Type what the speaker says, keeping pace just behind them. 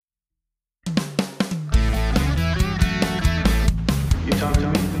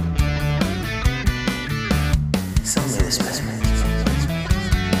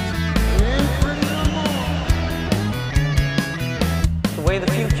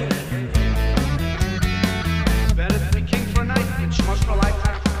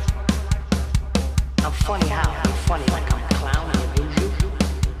funny how? Funny like I'm a clown and illusion.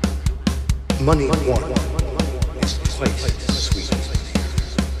 Money one is placed sweet.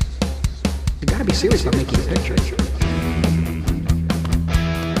 You gotta be serious about making a picture.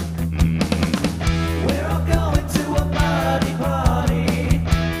 We're all going to a party party.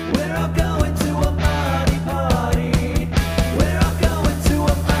 We're all going to a party party. We're all going to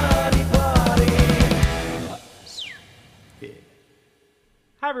a party party.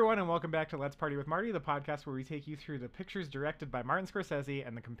 Hi everyone, and welcome back to Let's Party with Marty, the podcast where we take you through the pictures directed by Martin Scorsese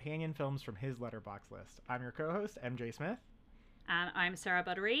and the companion films from his letterbox list. I'm your co-host, MJ Smith. And I'm Sarah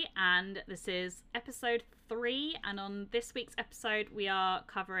Buttery, and this is episode 3, and on this week's episode we are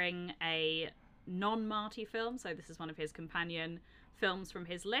covering a non-Marty film, so this is one of his companion films from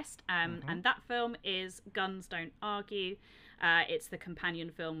his list, and that film is Guns Don't Argue. It's the companion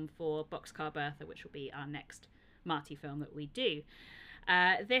film for Boxcar Bertha, which will be our next Marty film that we do.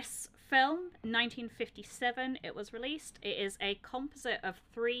 This film, 1957, it was released. It is a composite of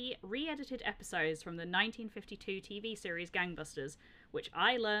 3 re-edited episodes from the 1952 TV series Gangbusters, which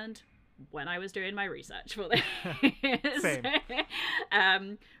I learned when I was doing my research for this.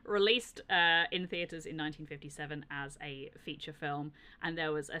 Same. Released in theatres in 1957 as a feature film, and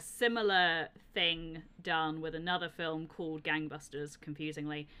there was a similar thing done with another film called Gangbusters,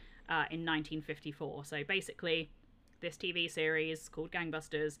 confusingly, in 1954. So basically, this TV series called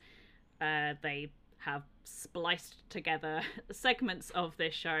Gangbusters, they have spliced together segments of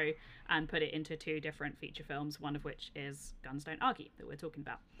this show and put it into 2 different feature films, one of which is Guns Don't Argue, that we're talking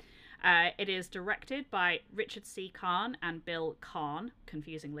about. It is directed by Richard C. Kahn and Bill Kahn,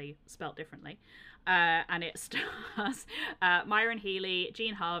 confusingly spelt differently, and it stars Myron Healy,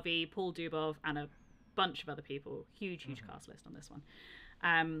 Gene Harvey, Paul Dubov, and a bunch of other people. Huge cast list on this one.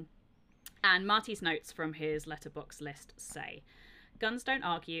 And Marty's notes from his letterbox list say, Guns Don't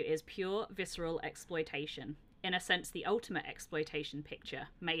Argue is pure, visceral exploitation. In a sense, the ultimate exploitation picture,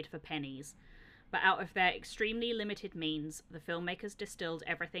 made for pennies. But out of their extremely limited means, the filmmakers distilled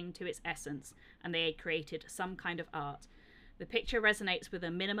everything to its essence, and they created some kind of art. The picture resonates with a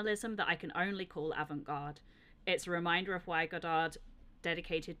minimalism that I can only call avant-garde. It's a reminder of why Godard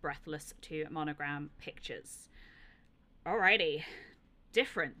dedicated Breathless to Monogram Pictures. Alrighty.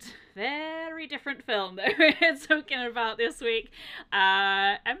 Very different film that we're talking about this week.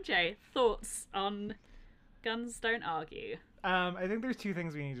 MJ, thoughts on Guns Don't Argue? I think there's 2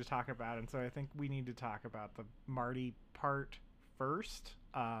 things we need to talk about, and so I think we need to talk about the Marty part first.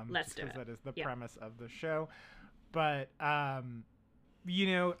 Let's do it. Because that is the premise of the show. But, I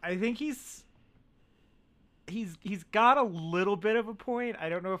think he's got a little bit of a point. I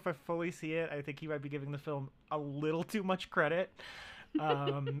don't know if I fully see it. I think he might be giving the film a little too much credit.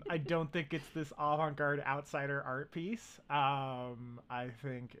 I don't think it's this avant-garde outsider art piece. I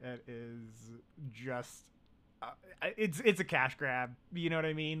think it is just it's a cash grab. You know what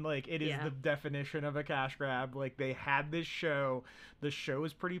I mean? Like, it is the definition of a cash grab. Like, they had this show. The show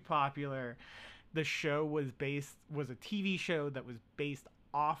was pretty popular. The show was a TV show that was based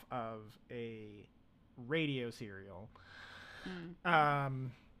off of a radio serial.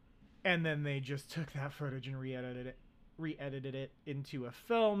 And then they just took that footage and re-edited it into a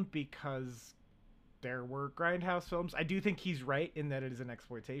film because there were grindhouse films. I do think he's right in that it is an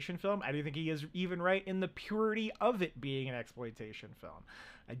exploitation film. I do think he is even right in the purity of it being an exploitation film.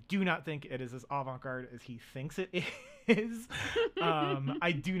 I do not think it is as avant-garde as he thinks it is.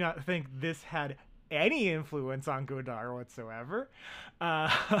 I do not think this had any influence on Godard whatsoever.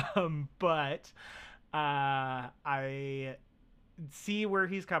 But I see where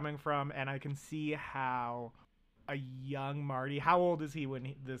he's coming from, and I can see how a young Marty, how old is he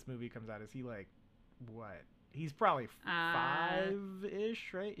when this movie comes out? Is he like, what? He's probably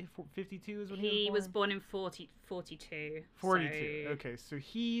 5-ish, right? 52 is when he was born in 42. 42. So okay, so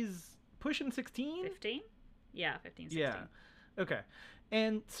he's pushing 16? 15? Yeah, 15, 16. Yeah. Okay.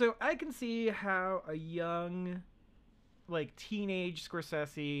 And so I can see how a young, like, teenage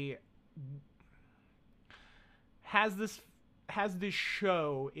Scorsese has this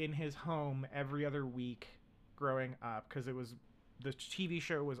show in his home every other week growing up, because the TV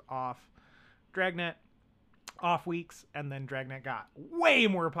show was off Dragnet, off weeks, and then Dragnet got way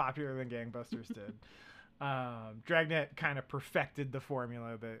more popular than Gangbusters did. Dragnet kind of perfected the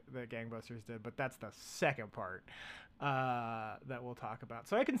formula that Gangbusters did, but that's the second part that we'll talk about.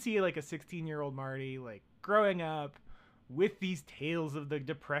 So I can see, like, a 16-year-old Marty, like, growing up with these tales of the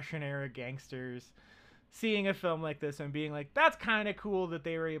Depression era gangsters, seeing a film like this and being like, that's kind of cool that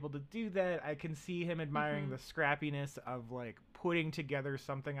they were able to do that. I can see him admiring the scrappiness of, like, putting together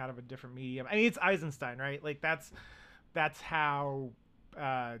something out of a different medium. I mean, it's Eisenstein, right? Like, that's how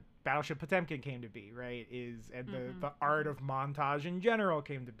Battleship Potemkin came to be, right? And the art of montage in general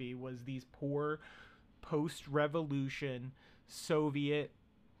came to be, was these poor post-revolution Soviet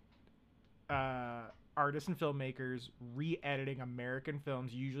artists and filmmakers re-editing American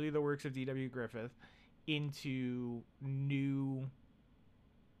films, usually the works of D.W. Griffith, into new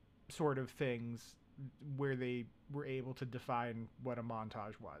sort of things where they were able to define what a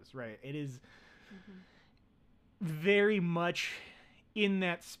montage was, right? It is very much in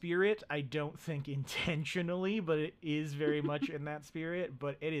that spirit. I don't think intentionally, but it is very much in that spirit,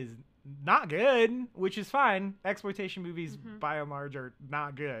 but it is not good, which is fine. Exploitation movies by and large are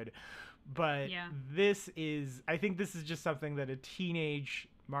not good. But I think this is just something that a teenage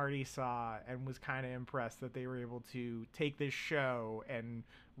Marty saw and was kind of impressed that they were able to take this show and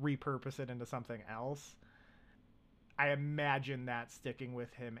repurpose it into something else. I imagine that sticking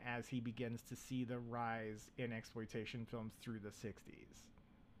with him as he begins to see the rise in exploitation films through the 60s.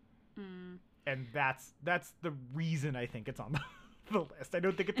 And that's the reason I think it's on the list. I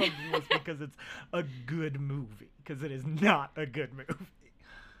don't think it's on the list because it's a good movie, because it is not a good movie.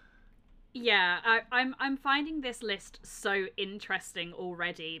 Yeah, I'm finding this list so interesting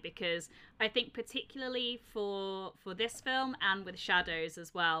already, because I think particularly for this film and with Shadows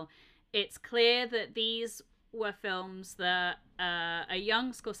as well, it's clear that these were films that a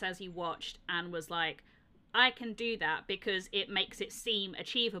young Scorsese watched and was like, I can do that because it makes it seem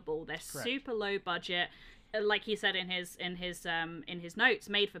achievable. They're super low budget, like he said in his notes,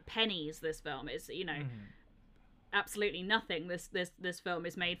 made for pennies. This film is, absolutely nothing this film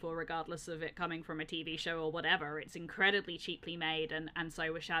is made for, regardless of it coming from a TV show or whatever. It's incredibly cheaply made, and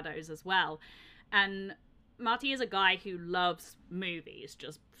so were Shadows as well. And Marty is a guy who loves movies,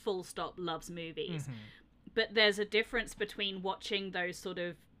 just full stop loves movies. But there's a difference between watching those sort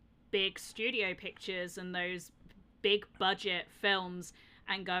of big studio pictures and those big budget films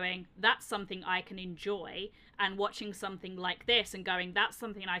and going, that's something I can enjoy, and watching something like this and going, that's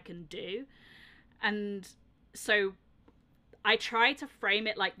something I can do. And so I try to frame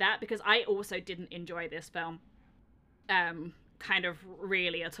it like that, because I also didn't enjoy this film kind of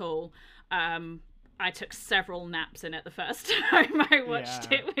really at all. I took several naps in it the first time I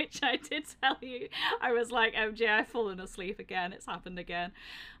watched it, which I did tell you. I was like, MJ, I've fallen asleep again. It's happened again.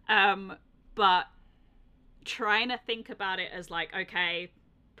 But trying to think about it as like, okay,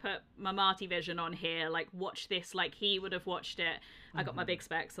 put my Marty vision on here, like watch this like he would have watched it. I got my big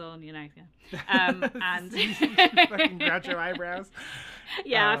specs on, and fucking grouch your eyebrows.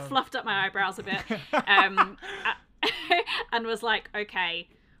 I fluffed up my eyebrows a bit, and was like, okay,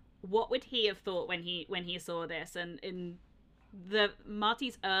 what would he have thought when he saw this? And in the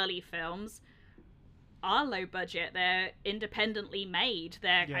Marty's early films are low budget. They're independently made.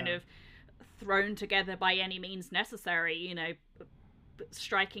 They're kind of thrown together by any means necessary.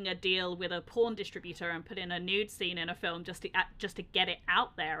 Striking a deal with a porn distributor and put in a nude scene in a film just to get it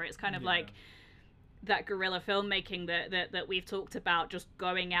out there. It's kind of like that guerrilla filmmaking that we've talked about, just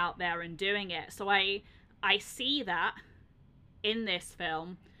going out there and doing it. So I see that in this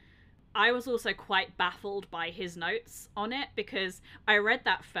film. I was also quite baffled by his notes on it, because I read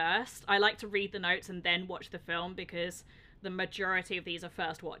that first. I like to read the notes and then watch the film, because the majority of these are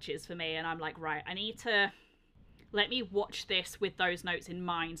first watches for me, and I'm like, right, I need to let me watch this with those notes in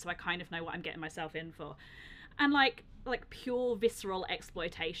mind so I kind of know what I'm getting myself in for. And like pure visceral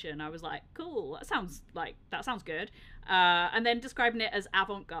exploitation, I was like, cool, that sounds good. And then describing it as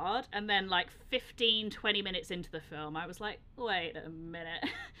avant-garde, and then like 15-20 minutes into the film, I was like, wait a minute.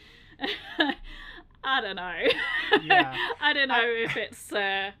 I don't know. I don't know if it's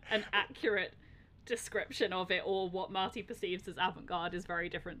an accurate description of it, or what Marty perceives as avant-garde is very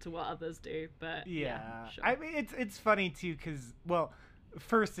different to what others do. But sure. I mean, it's funny too, because, well,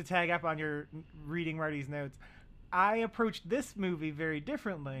 first, to tag up on your reading Marty's notes, I approached this movie very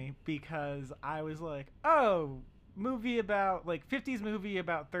differently, because I was like, oh, movie about, like, 50s movie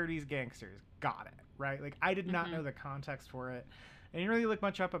about 30s gangsters. Got it, right? Like, I did not know the context for it. I didn't really look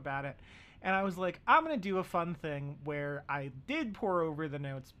much up about it. And I was like, I'm going to do a fun thing where I did pour over the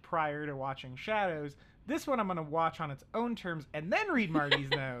notes prior to watching Shadows. This one I'm going to watch on its own terms and then read Marty's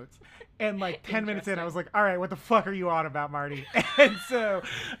notes. And like 10 minutes in, I was like, all right, what the fuck are you on about, Marty? And so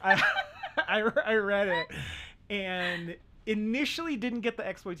I read it and initially didn't get the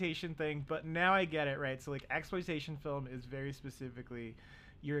exploitation thing, but now I get it, right? So like, exploitation film is very specifically,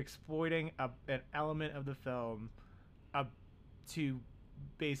 you're exploiting an element of the film to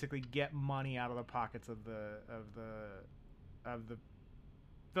basically get money out of the pockets of the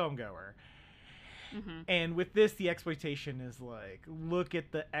film goer. And with this, the exploitation is like, look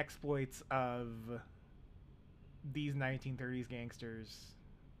at the exploits of these 1930s gangsters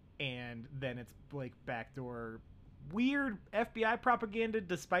and then it's like backdoor weird FBI propaganda,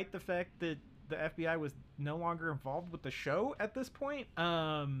 despite the fact that the FBI was no longer involved with the show at this point.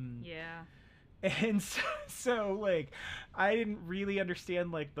 Yeah. And so like I didn't really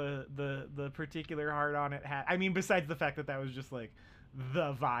understand like the particular hard on it had. I mean, besides the fact that that was just like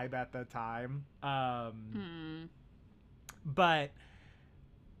the vibe at the time. But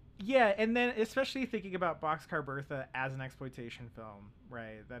yeah, and then especially thinking about Boxcar Bertha as an exploitation film,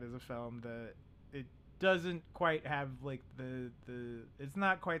 right? That is a film that it doesn't quite have like the it's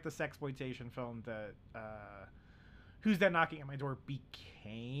not quite the sexploitation film that Who's That Knocking at My Door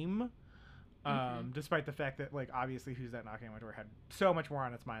became. Despite the fact that, like, obviously Who's That Knocking at My Door had so much more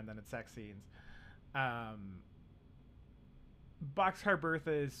on its mind than its sex scenes. Boxcar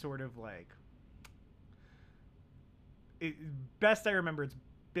Bertha is sort of like... best I remember, it's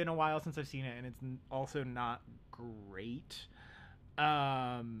been a while since I've seen it, and it's also not great.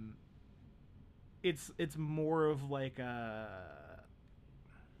 It's more of like a...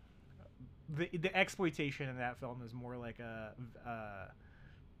 The exploitation in that film is more like a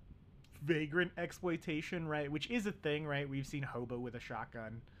vagrant exploitation, right? Which is a thing, right? We've seen Hobo with a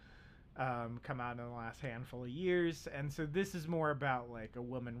Shotgun come out in the last handful of years, and so this is more about like a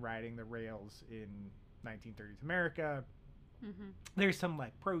woman riding the rails in 1930s America. There's some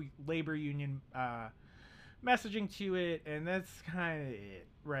like pro-labor union messaging to it, and that's kind of it,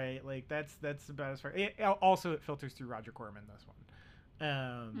 right? Like that's about as far. It filters through Roger Corman, this one,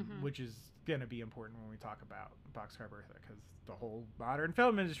 which is gonna be important when we talk about Boxcar Bertha, because the whole modern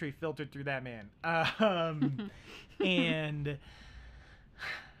film industry filtered through that man. And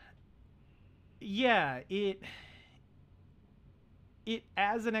yeah, it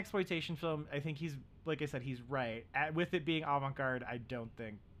as an exploitation film, I think he's, like I said, he's right. With it being avant-garde, I don't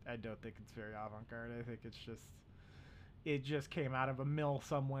think it's very avant-garde. I think it just came out of a mill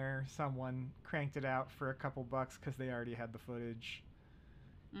somewhere. Someone cranked it out for a couple bucks because they already had the footage.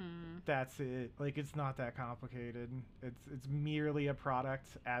 That's it. Like, it's not that complicated. It's merely a product,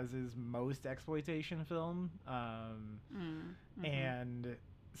 as is most exploitation film. And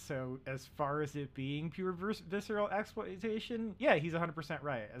so as far as it being pure visceral exploitation, yeah, he's 100%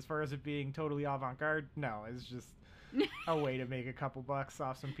 right. As far as it being totally avant-garde, no, it's just a way to make a couple bucks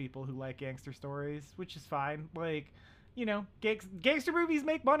off some people who like gangster stories, which is fine. Like, you know, gangster movies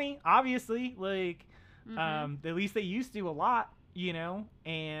make money, obviously. Like, at least they used to a lot, you know,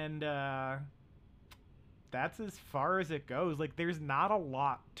 and that's as far as it goes. Like, there's not a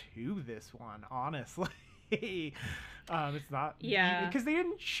lot to this one, honestly. It's not, because they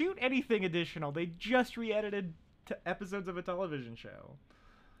didn't shoot anything additional. They just re-edited episodes of a television show.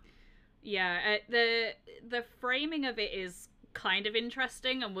 Yeah, the framing of it is kind of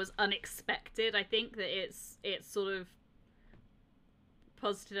interesting and was unexpected. I think that it's sort of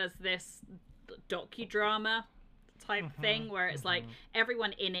posited as this docudrama type thing, where it's like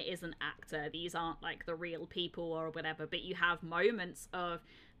everyone in it is an actor. These aren't like the real people or whatever, but you have moments of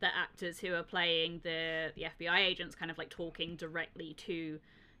the actors who are playing the FBI agents kind of like talking directly to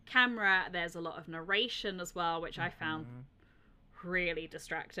camera. There's a lot of narration as well, which I found really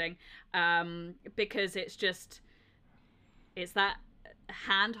distracting, because it's that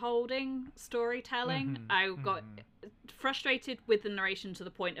hand-holding storytelling. I got frustrated with the narration to the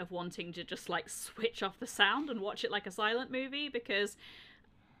point of wanting to just like switch off the sound and watch it like a silent movie, because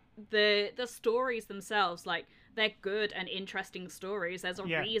the stories themselves, like, they're good and interesting stories. There's a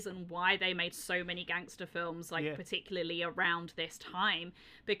reason why they made so many gangster films, like particularly around this time,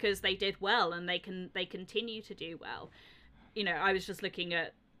 because they did well and they continue to do well. You know, I was just looking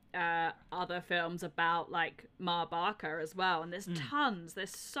at other films about like Ma Barker as well, and there's tons.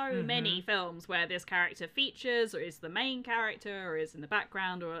 There's so many films where this character features or is the main character or is in the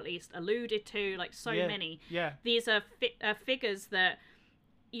background or at least alluded to, like so many. These are figures that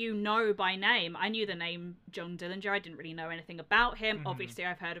you know by name. I knew the name John Dillinger. I didn't really know anything about him. Obviously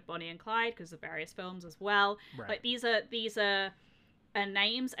I've heard of Bonnie and Clyde because of various films as well. Like these are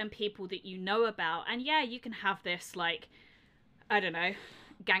names and people that you know about, and yeah, you can have this like, I don't know,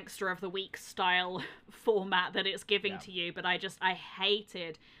 Gangster of the Week style format that it's giving to you, but I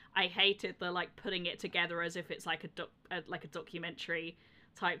hated the like putting it together as if it's like a documentary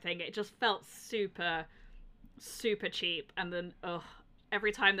type thing. It just felt super cheap, and then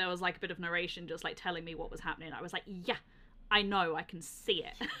every time there was like a bit of narration just like telling me what was happening, I was like, yeah, I know, I can see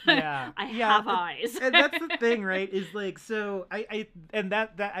it. I have eyes. And that's the thing, right? Is like, so I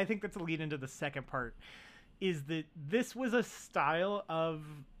think that's a lead into the second part, is that this was a style of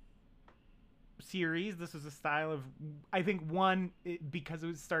series. This was a style of, I think, because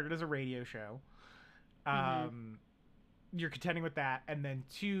it started as a radio show. you're contending with that, and then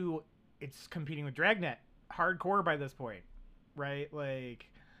 2, it's competing with Dragnet hardcore by this point, right? Like,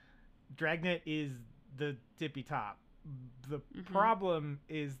 Dragnet is the tippy top. The problem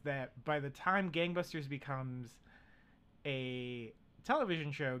is that by the time Gangbusters becomes a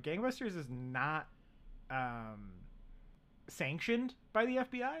television show, Gangbusters is not sanctioned by the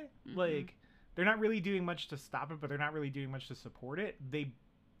FBI. Like, they're not really doing much to stop it, but they're not really doing much to support it. They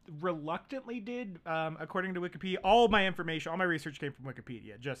reluctantly did, according to Wikipedia. All my information, all my research came from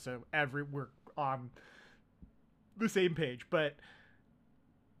Wikipedia, just so we're on the same page. But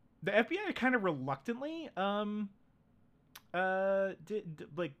the FBI kind of reluctantly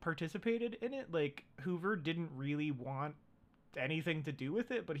participated in it. Like, Hoover didn't really want anything to do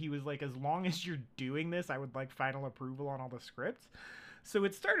with it, but he was like, as long as you're doing this, I would like final approval on all the scripts. So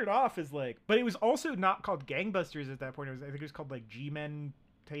it started off as like, but it was also not called Gangbusters at that point. I think it was called like G-Men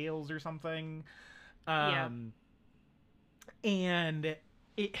Tales or something. And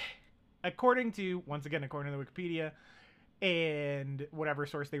it, according to the Wikipedia and whatever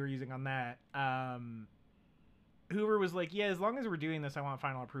source they were using on that, Hoover was like, yeah, as long as we're doing this, I want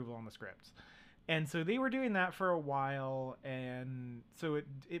final approval on the scripts. And so they were doing that for a while, and so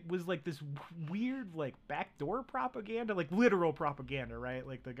it was like this weird like backdoor propaganda, like literal propaganda, right?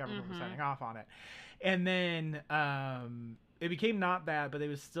 Like the government was signing off on it. And then it became not that, but it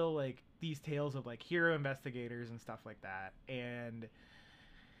was still like these tales of like hero investigators and stuff like that. And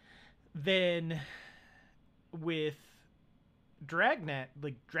then with Dragnet,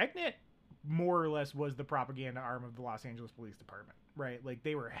 like Dragnet more or less was the propaganda arm of the Los Angeles Police Department, right? Like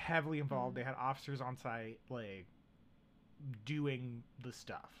they were heavily involved. They had officers on site, like doing the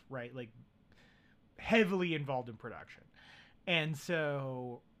stuff, right? Like heavily involved in production. And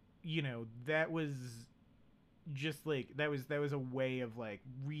so, you know, that was just like, that was a way of like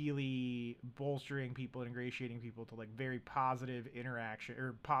really bolstering people and ingratiating people to like very positive interaction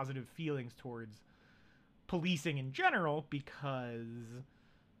or positive feelings towards policing in general, because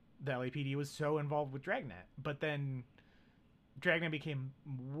the LAPD was so involved with Dragnet. But then Dragnet became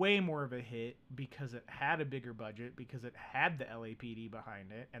way more of a hit because it had a bigger budget, because it had the LAPD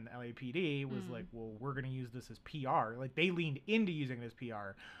behind it, and the LAPD was like, well, we're going to use this as PR. Like they leaned into using it as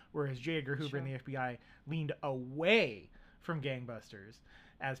PR, whereas J. Edgar Hoover and the FBI leaned away from Gangbusters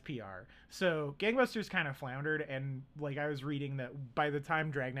as PR. So Gangbusters kind of floundered, and like I was reading that by the time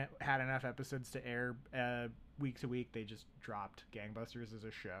Dragnet had enough episodes to air week to week, they just dropped Gangbusters as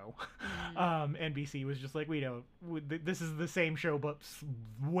a show. NBC was just like, this is the same show but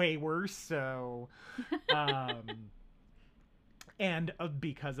way worse. So and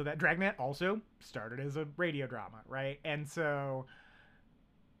because of that, Dragnet also started as a radio drama, right? And so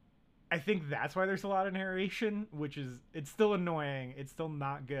I think that's why there's a lot of narration, which is, it's still annoying. It's still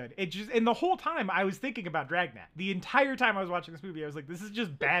not good. It just, and the whole time I was thinking about Dragnet. The entire time I was watching this movie, I was like, this is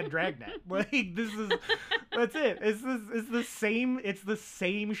just bad Dragnet. Like, that's it. It's the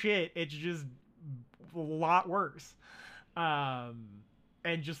same shit. It's just a lot worse.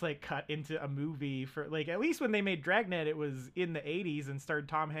 And just like cut into a movie for like, at least when they made Dragnet, it was in the 80s and starred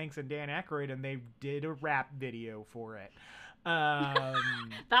Tom Hanks and Dan Aykroyd, and they did a rap video for it.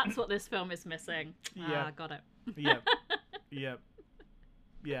 That's what this film is missing. Yeah, got it. Yep.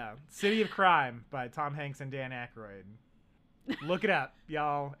 Yeah, City of Crime by Tom Hanks and Dan Aykroyd. Look it up,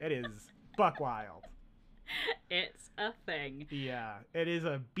 y'all. It is buck wild. It's a thing. Yeah, it is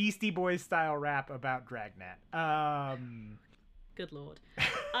a Beastie Boys style rap about Dragnet. Good lord.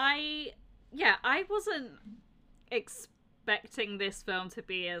 I wasn't expecting this film to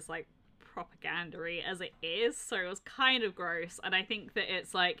be as like propagandary as it is, so it was kind of gross. And I think that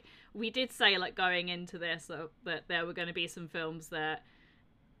it's like, we did say like going into this that there were going to be some films that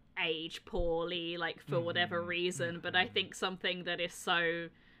age poorly, like for whatever reason, but I think something that is so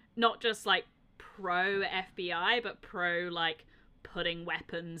not just like pro FBI but pro like putting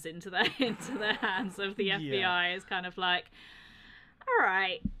weapons into the hands of the FBI is kind of like, all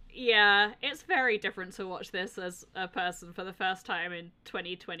right. Yeah, it's very different to watch this as a person for the first time in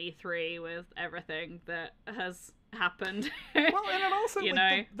 2023 with everything that has happened. Well, and it also, you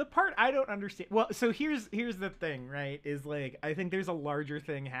like, know, the part I don't understand. Well, so here's the thing, right? Is like, I think there's a larger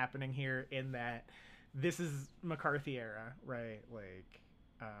thing happening here in that this is McCarthy era, right? Like,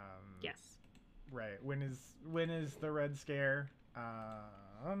 yes, right. When is the Red Scare?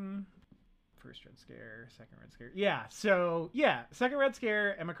 First Red Scare, second Red Scare. Yeah, so, yeah, second Red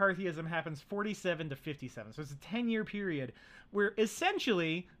Scare and McCarthyism happens 47 to 57. So it's a 10-year period where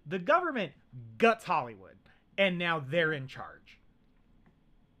essentially the government guts Hollywood, and now they're in charge.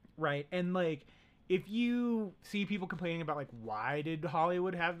 Right? And, like, if you see people complaining about like why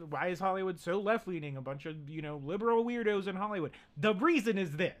is Hollywood so left leaning, a bunch of liberal weirdos in Hollywood, the reason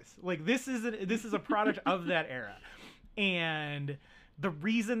is this. Like this is a product of that era, and the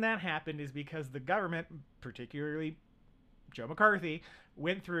reason that happened is because the government, particularly Joe McCarthy,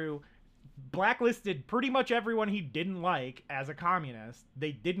 went through, blacklisted pretty much everyone he didn't like as a communist.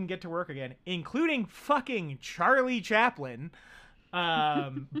 They didn't get to work again, including fucking Charlie Chaplin,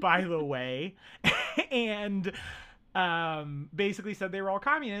 by the way, and basically said they were all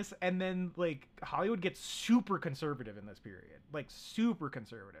communists. And then like Hollywood gets super conservative in this period, like super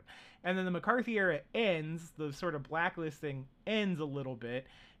conservative. And then the McCarthy era ends, the sort of blacklisting ends a little bit.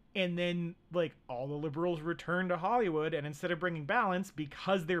 And then, like, all the liberals return to Hollywood, and instead of bringing balance,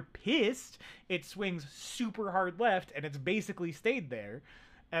 because they're pissed, it swings super hard left, and it's basically stayed there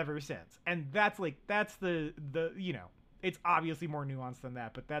ever since. And that's the it's obviously more nuanced than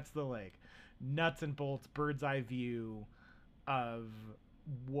that, but that's the, like, nuts and bolts, bird's eye view of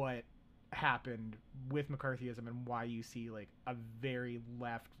what happened with McCarthyism and why you see, like, a very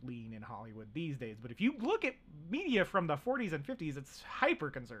left lean in Hollywood these days. But if you look at media from the 40s and 50s, it's hyper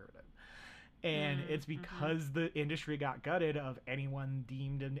conservative, and it's because the industry got gutted of anyone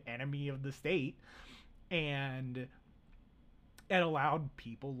deemed an enemy of the state, and it allowed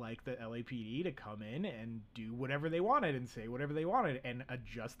people like the LAPD to come in and do whatever they wanted and say whatever they wanted and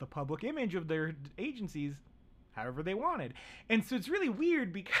adjust the public image of their agencies however they wanted. And so it's really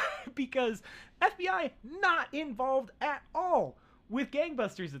weird because FBI not involved at all with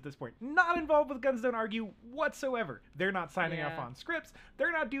gangbusters at this point. Not involved with Guns Don't Argue whatsoever. They're not signing off on scripts.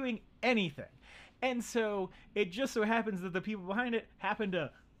 They're not doing anything. And so it just so happens that the people behind it happen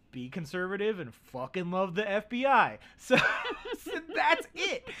to be conservative and fucking love the FBI. So that's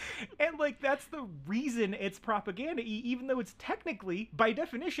it. And like that's the reason it's propaganda, even though it's technically by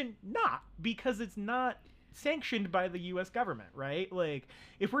definition not, because it's not sanctioned by the US government, right? Like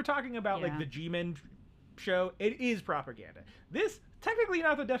if we're talking about like the G-Men show, it is propaganda. This technically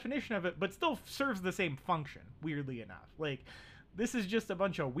not the definition of it, but still serves the same function, weirdly enough. Like this is just a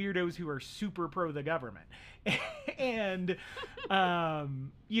bunch of weirdos who are super pro the government. And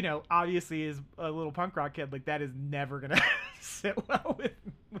obviously as a little punk rock kid, like that is never gonna sit well with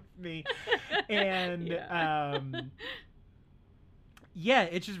me. And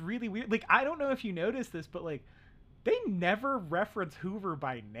it's just really weird. Like, I don't know if you noticed this, but, like, they never reference Hoover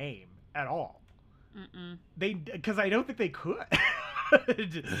by name at all. Because I don't think they could.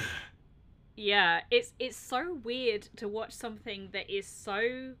 Yeah, it's so weird to watch something that is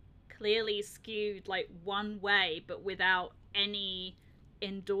so clearly skewed, like, one way, but without any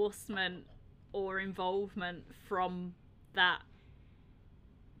endorsement or involvement from that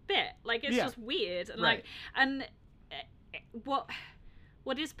bit. Like, it's just weird. And, like, and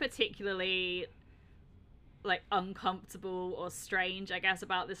what is particularly like uncomfortable or strange, I guess,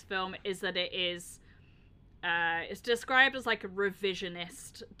 about this film is that it is it's described as like a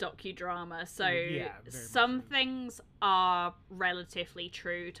revisionist docudrama. So some things are relatively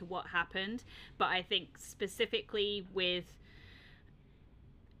true to what happened, but I think specifically with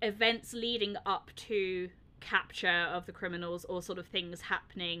events leading up to capture of the criminals or sort of things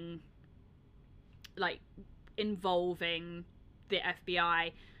happening like involving the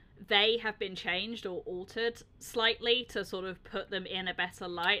FBI, they have been changed or altered slightly to sort of put them in a better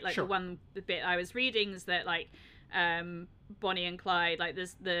light. Like the bit I was reading is that like Bonnie and Clyde, like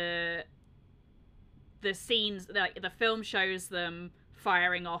there's the scenes, like the film shows them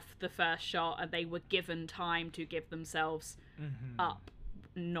firing off the first shot and they were given time to give themselves up,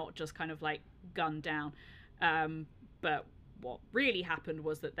 not just kind of like gunned down. But what really happened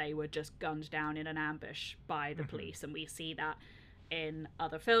was that they were just gunned down in an ambush by the police, and we see that in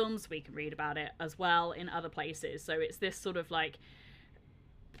other films. We can read about it as well in other places. So it's this sort of like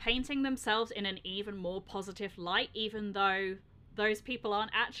painting themselves in an even more positive light, even though those people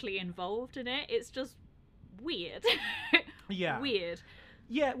aren't actually involved in it. It's just weird. Weird.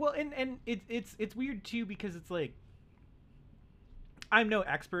 Yeah, well, and it's weird too, because it's like, I'm no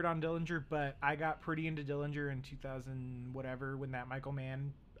expert on Dillinger, but I got pretty into Dillinger in 2000 whatever when that Michael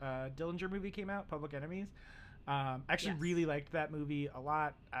Mann Dillinger movie came out, Public Enemies. Actually really liked that movie a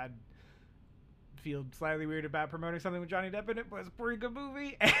lot. I feel slightly weird about promoting something with Johnny Depp in it, but it's a pretty good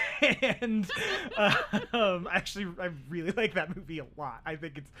movie. And actually I really like that movie a lot. I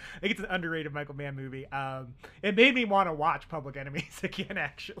think it's an underrated Michael Mann movie. It made me want to watch Public Enemies again,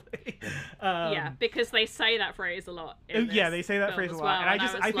 actually. Because they say that phrase a lot. They say that phrase a lot. Well, and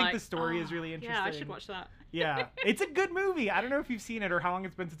I think the story is really interesting. Yeah, I should watch that. Yeah, it's a good movie. I don't know if you've seen it or how long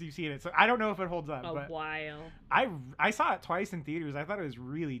it's been since you've seen it, so I don't know if it holds up. A while. I saw it twice in theaters. I thought it was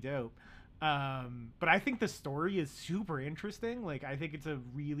really dope. But I think the story is super interesting. Like, I think it's a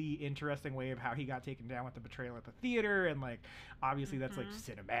really interesting way of how he got taken down with the betrayal at the theater. And, like, obviously that's, like,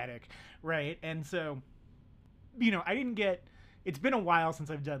 cinematic, right? And so, you know, it's been a while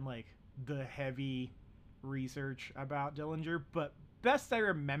since I've done, like, the heavy research about Dillinger. But best I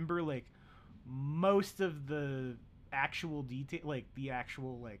remember, like, most of the actual detail, like, the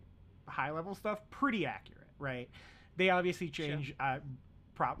actual, like, high-level stuff, pretty accurate, right? They obviously change... Sure.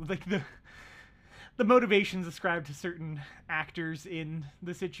 Like the motivations ascribed to certain actors in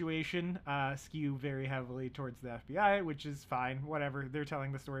the situation skew very heavily towards the FBI, which is fine. Whatever, they're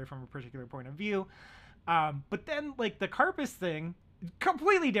telling the story from a particular point of view. But then, like, the Karpus thing,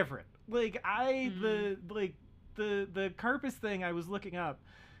 completely different. Like, the Karpus thing I was looking up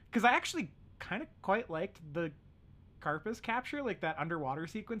because I actually kind of quite liked the Karpus capture, like that underwater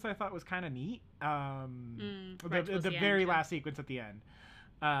sequence. I thought was kind of neat. The very last sequence at the end.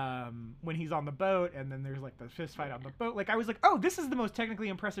 When he's on the boat and then there's like the fist fight on the boat. Like, I was like, oh, this is the most technically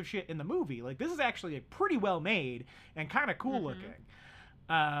impressive shit in the movie. Like, this is actually pretty well made and kind of cool looking.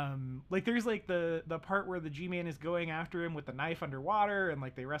 Like, there's like the part where the G-Man is going after him with the knife underwater and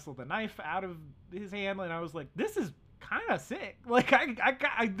like they wrestle the knife out of his hand, and I was like, this is kind of sick. Like,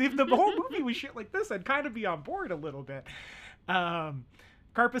 I if the whole movie was shit like this, I'd kind of be on board a little bit.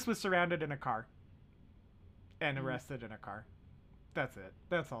 Karpus was surrounded in a car and arrested in a car. That's it.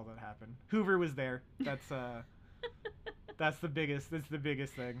 That's all that happened. Hoover was there. That's the biggest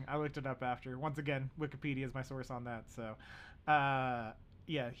thing. I looked it up after. Once again, Wikipedia is my source on that. So,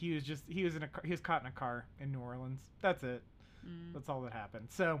 yeah, he was caught in a car in New Orleans. That's it. That's all that happened.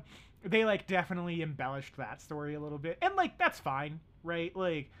 So, they like definitely embellished that story a little bit. And like, that's fine, right?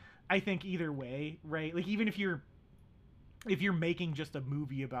 Like, I think either way, right? Like, even if you're making just a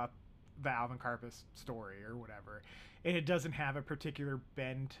movie about the Alvin Karpus story or whatever, and it doesn't have a particular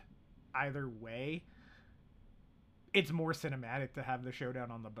bent either way, it's more cinematic to have the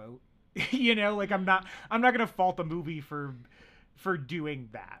showdown on the boat. You know, like, I'm not gonna fault the movie for doing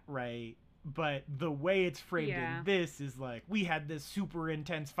that, right? But the way it's framed in this is like, we had this super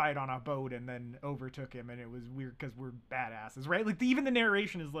intense fight on a boat and then overtook him, and it was weird because we're badasses, right? Like, even the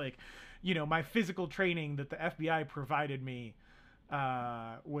narration is like, you know, my physical training that the FBI provided me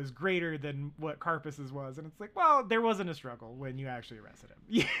was greater than what Karpus's was. And it's like, well, there wasn't a struggle when you actually arrested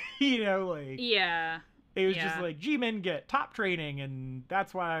him. You know, like, it was just like, G-men get top training, and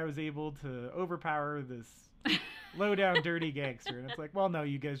that's why I was able to overpower this low down dirty gangster. And it's like, well, no,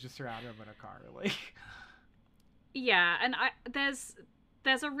 you guys just surrounded him in a car. Like, yeah. And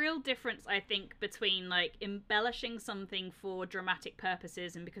there's a real difference, I think, between like embellishing something for dramatic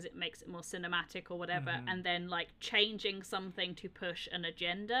purposes and because it makes it more cinematic or whatever, and then like changing something to push an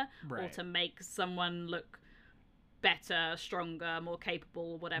agenda or to make someone look better, stronger, more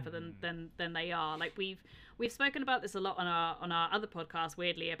capable, whatever than they are. Like, we've spoken about this a lot on our other podcast,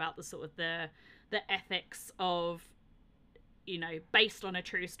 weirdly, about the sort of the ethics of, you know, based on a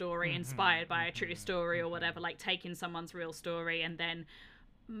true story, inspired by a true story or whatever, like taking someone's real story and then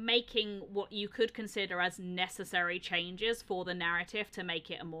making what you could consider as necessary changes for the narrative to make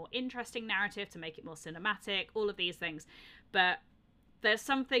it a more interesting narrative, to make it more cinematic, all of these things. But there's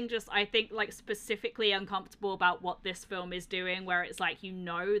something just, I think, like, specifically uncomfortable about what this film is doing, where it's like, you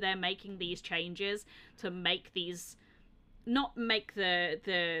know, they're making these changes to make these, not make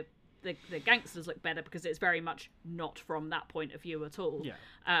the gangsters look better, because it's very much not from that point of view at all.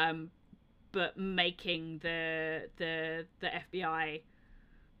 Yeah. But making the FBI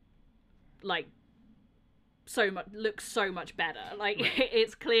like looks so much better. Like,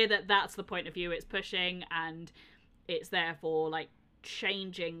 it's clear that that's the point of view it's pushing, and it's therefore like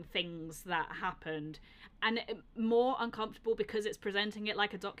changing things that happened, and more uncomfortable because it's presenting it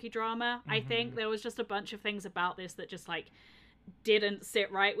like a docudrama. I think there was just a bunch of things about this that just like didn't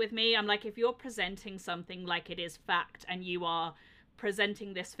sit right with me. I'm like, if you're presenting something like it is fact and you are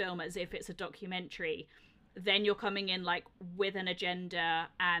presenting this film as if it's a documentary, then you're coming in like with an agenda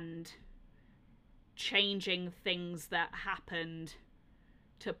and changing things that happened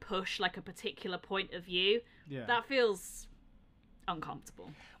to push like a particular point of view. That feels uncomfortable.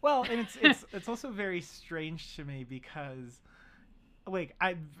 Well, and it's also very strange to me because, like,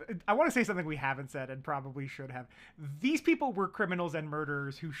 I want to say something we haven't said and probably should have. These people were criminals and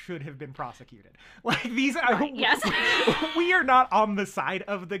murderers who should have been prosecuted. Like, these are, right, yes. We are not on the side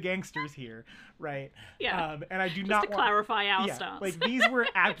of the gangsters here, right? Yeah. And I do just not to clarify our stance. Like, these were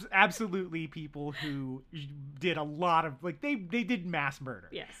absolutely people who did a lot of, like, they did mass murder.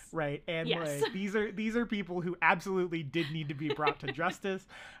 Yes. Right? And yes. like, these are people who absolutely did need to be brought to justice.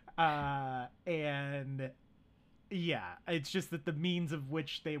 And Yeah, it's just that the means of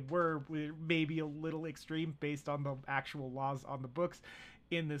which they were maybe a little extreme based on the actual laws on the books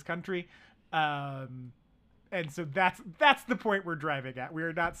in this country. And so that's the point we're driving at. We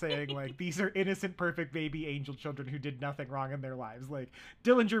are not saying like these are innocent, perfect baby angel children who did nothing wrong in their lives. Like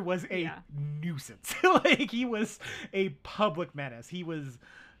Dillinger was a nuisance. Like he was a public menace. He was,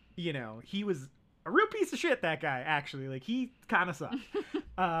 he was a real piece of shit, that guy, actually. Like he kind of sucked.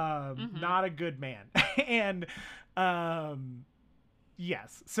 Not a good man. And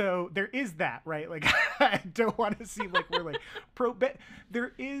yes, so there is that, right? Like I don't want to seem like we're like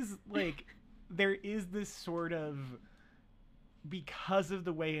there is this sort of, because of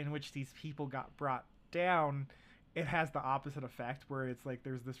the way in which these people got brought down, it has the opposite effect where it's like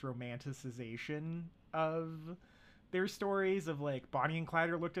there's this romanticization of their stories of like Bonnie and Clyde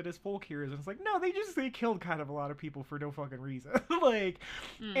are looked at as folk heroes, and it's like, no, they killed kind of a lot of people for no fucking reason. Like,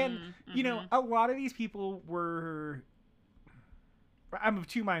 and a lot of these people were, I'm of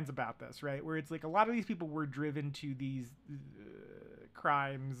two minds about this, right? Where it's like a lot of these people were driven to these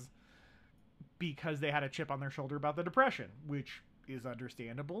crimes because they had a chip on their shoulder about the Depression, which is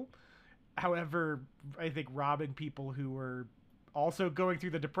understandable. However, I think robbing people who were also going through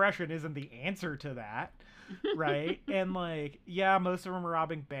the Depression isn't the answer to that, right? And like, yeah, most of them are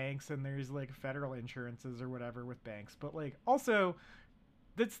robbing banks, and there's like federal insurances or whatever with banks, but like also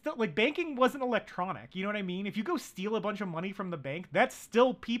that's still like banking wasn't electronic. You know what I mean? If you go steal a bunch of money from the bank, that's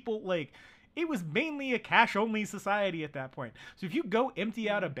still people like. It was mainly a cash-only society at that point. So if you go empty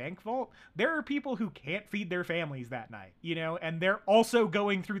out a bank vault, there are people who can't feed their families that night, and they're also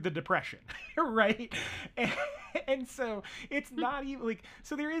going through the Depression, right? And so it's not even like,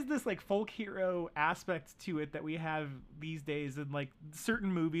 so there is this like folk hero aspect to it that we have these days, and like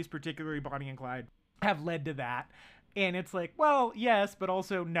certain movies, particularly Bonnie and Clyde, have led to that. And it's like, well, yes, but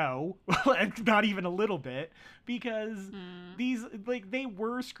also no, not even a little bit, because these, like, they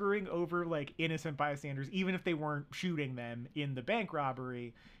were screwing over, like, innocent bystanders, even if they weren't shooting them in the bank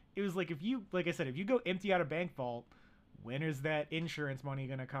robbery. It was like, if you, like I said, if you go empty out a bank vault, when is that insurance money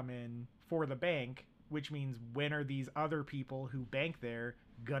going to come in for the bank? Which means, when are these other people who bank there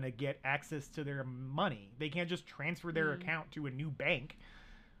going to get access to their money? They can't just transfer their account to a new bank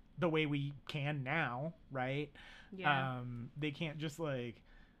the way we can now, right? Yeah. They can't just like,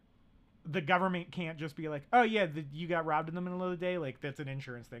 the government can't just be like, oh yeah, you got robbed in the middle of the day, like that's an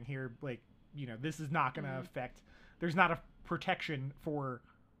insurance thing here, like, this is not going to affect, there's not a protection for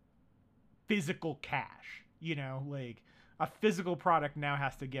physical cash, like a physical product now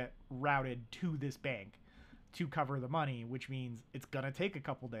has to get routed to this bank to cover the money, which means it's going to take a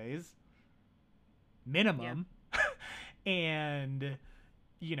couple days minimum. And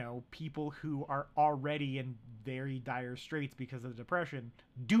people who are already in very dire straits because of the Depression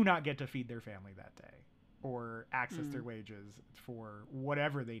do not get to feed their family that day or access their wages for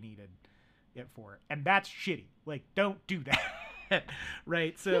whatever they needed it for. And that's shitty. Like, don't do that.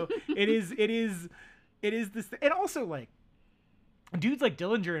 Right? So it is this, and also like dudes like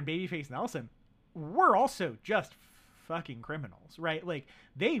Dillinger and Babyface Nelson were also just fucking criminals, right? Like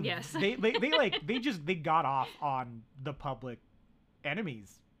they got off on the public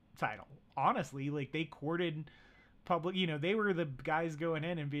enemies title, honestly. Like they courted public, they were the guys going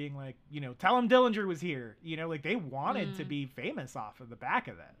in and being like, tell them Dillinger was here, like they wanted to be famous off of the back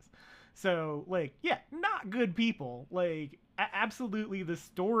of this. So like, yeah, not good people. Like absolutely, the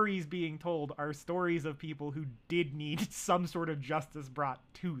stories being told are stories of people who did need some sort of justice brought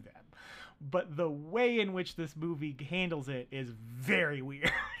to them, but the way in which this movie handles it is very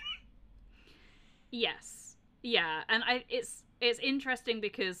weird. Yes. Yeah, and it's interesting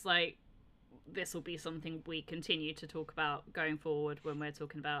because, like, this will be something we continue to talk about going forward when we're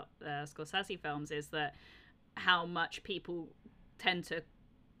talking about Scorsese films, is that how much people tend to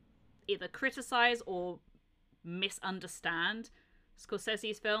either criticize or misunderstand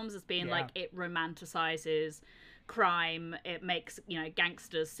Scorsese's films as being like, it romanticizes crime, it makes,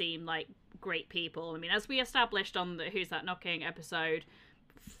 gangsters seem like great people. I mean, as we established on the Who's That Knocking episode,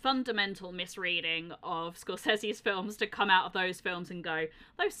 fundamental misreading of Scorsese's films to come out of those films and go,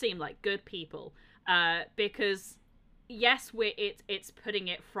 those seem like good people, because yes, it's putting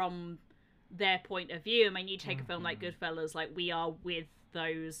it from their point of view. I mean, you take a film like Goodfellas, like we are with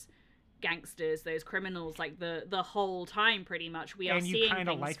those gangsters, those criminals, like the whole time pretty much. We are seeing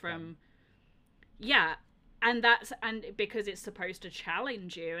things like from them. And because it's supposed to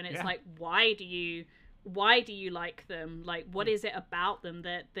challenge you, and it's like, why do you like them? Like, what is it about them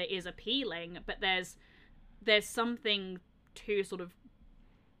that is appealing? But there's something to sort of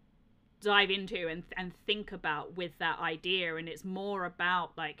dive into and think about with that idea, and it's more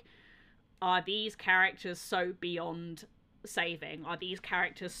about like are these characters so beyond saving? Are these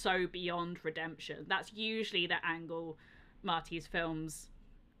characters so beyond redemption? That's usually the angle Marty's films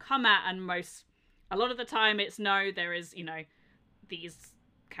come at, and a lot of the time it's no, there is, you know, these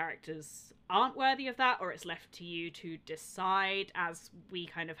characters aren't worthy of that, or it's left to you to decide, as we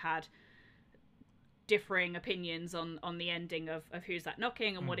kind of had differing opinions on the ending of Who's That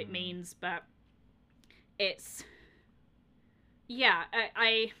Knocking and what it means. But it's, yeah,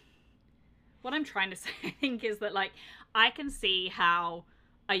 I what I'm trying to say, I think, is that, like, I can see how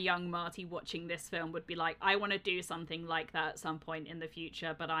a young Marty watching this film would be like, I want to do something like that at some point in the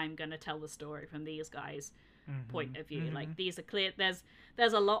future, but I'm going to tell the story from these guys' point of view. Like, these are clear,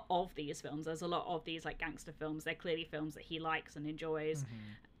 there's a lot of these films, there's a lot of these, like, gangster films, they're clearly films that he likes and enjoys,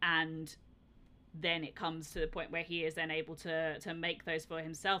 and then it comes to the point where he is then able to make those for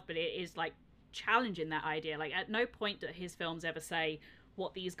himself. But it is, like, challenging that idea. Like, at no point do his films ever say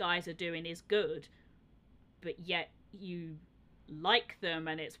what these guys are doing is good, but yet you like them,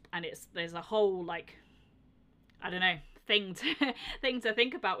 and it's there's a whole, like, I don't know, thing to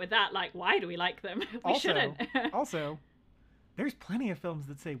think about with that. Like, why do we like them? We shouldn't. Also, there's plenty of films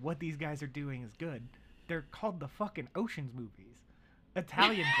that say what these guys are doing is good. They're called the fucking Ocean's movies.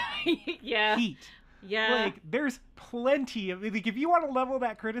 Italian Job. Yeah. Heat. Yeah. Like, there's plenty of, like, if you want to level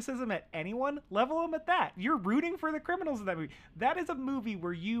that criticism at anyone, level them at that. You're rooting for the criminals in that movie. That is a movie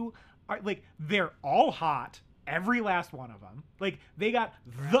where you are, like, they're all hot, every last one of them. Like, they got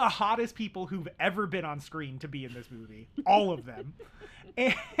the hottest people who've ever been on screen to be in this movie. All of them.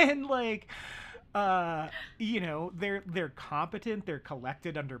 And, like, you know, they're competent, they're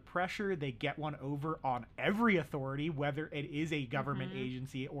collected under pressure, they get one over on every authority, whether it is a government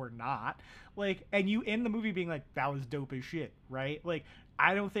agency or not. Like, and you end the movie being like, that was dope as shit, right? Like,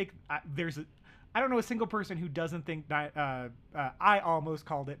 I don't think I don't know a single person who doesn't think I almost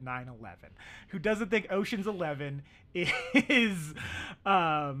called it 9/11, who doesn't think Ocean's 11 is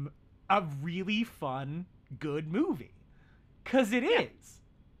a really fun, good movie, because it is.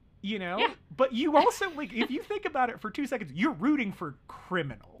 You know? Yeah. But you also, like, if you think about it for 2 seconds, you're rooting for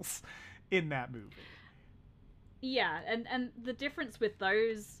criminals in that movie. Yeah, and the difference with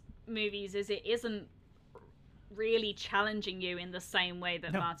those movies is it isn't really challenging you in the same way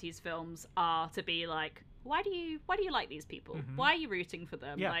that Marty's films are, to be like, why do you like these people? Why are you rooting for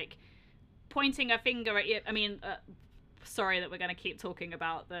them? Yeah. Like, pointing a finger at you. I mean, sorry that we're going to keep talking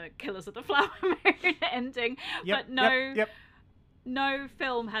about the Killers of the Flower Moon ending, but no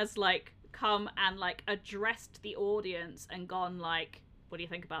film has, like, come and, like, addressed the audience and gone, like, what do you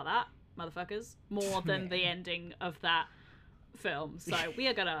think about that, motherfuckers? More than the ending of that film. So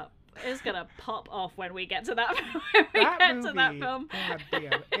it's gonna pop off when we get to that film. God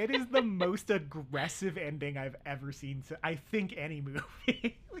damn, it is the most aggressive ending I've ever seen to, I think, any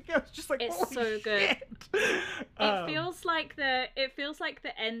movie. Like, I was just like, it's holy so good. shit. It feels like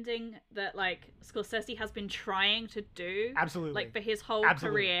the ending that, like, Scorsese has been trying to do, absolutely, like, for his whole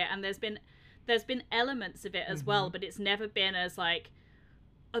career, and there's been elements of it as well, but it's never been as, like,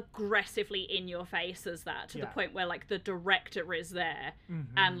 aggressively in your face as that, to the point where, like, the director is there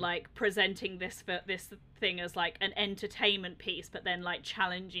and, like, presenting this thing as, like, an entertainment piece, but then, like,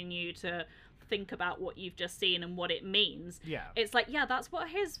 challenging you to think about what you've just seen and what it means. It's like, yeah, that's what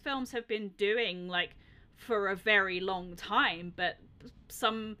his films have been doing, like, for a very long time. But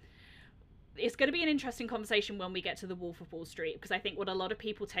it's going to be an interesting conversation when we get to The Wolf of Wall Street, because I think what a lot of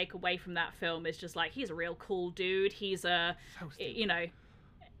people take away from that film is just, like, he's a real cool dude, he's you know,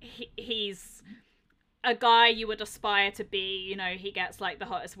 he's a guy you would aspire to be. You know, he gets, like, the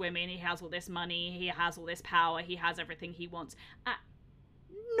hottest women, he has all this money, he has all this power, he has everything he wants. At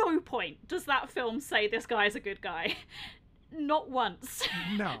no point does that film say this guy's a good guy. Not once.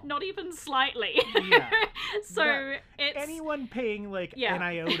 No. Not even slightly. Yeah. So it's, anyone paying, like, an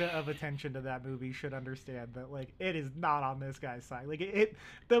iota of attention to that movie should understand that, like, it is not on this guy's side. Like,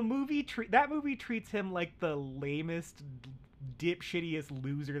 that movie treats him like the lamest, dipshittiest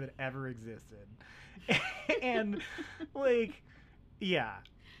loser that ever existed. And, like, yeah.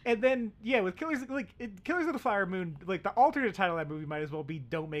 And then, with Killers of the Flower Moon, like, the alternate title of that movie might as well be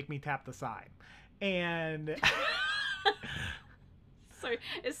Don't Make Me Tap the Sign. And so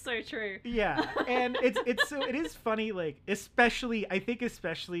it's so true. Yeah. And it is funny, like, especially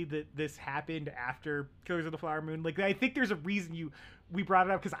that this happened after Killers of the Flower Moon. Like, I think there's a reason we brought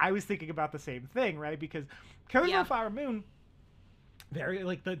it up, because I was thinking about the same thing, right? Because Killers of the Flower Moon,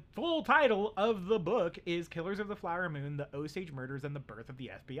 the full title of the book is Killers of the Flower Moon, the Osage Murders and the Birth of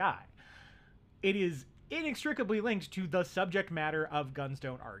the FBI. It is inextricably linked to the subject matter of Guns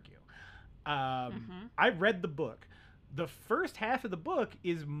Don't Argue. I read the book. the first half of the book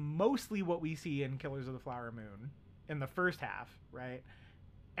is mostly what we see in Killers of the Flower Moon in the first half, right?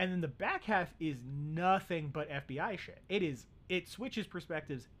 And then the back half is nothing but FBI shit. It switches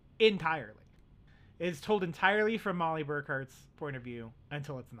perspectives entirely. It's told entirely from Molly Burkhart's point of view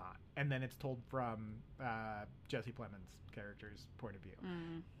until it's not. And then it's told from Jesse Plemons' character's point of view.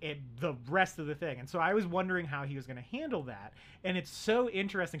 The rest of the thing. And so I was wondering how he was going to handle that. And it's so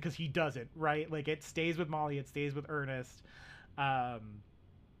interesting because he doesn't, right? Like, it stays with Molly. It stays with Ernest.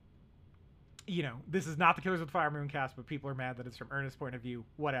 You know, this is not the Killers of the Flower Moon cast, but people are mad that it's from Ernest's point of view.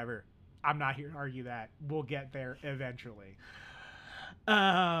 Whatever. I'm not here to argue that. We'll get there eventually.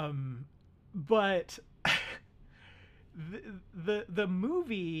 But the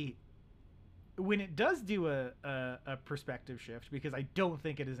movie, when it does do a perspective shift, because I don't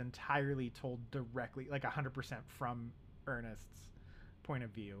think it is entirely told directly, like 100% from Ernest's point of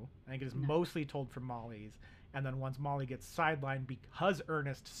view. I think it is mostly told from Molly's. And then once Molly gets sidelined because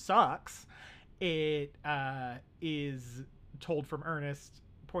Ernest sucks, it is told from Ernest's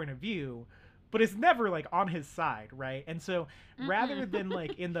point of view. But it's never, like, on his side, right? And so rather than,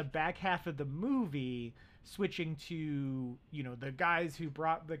 like, in the back half of the movie switching to, you know, the guys who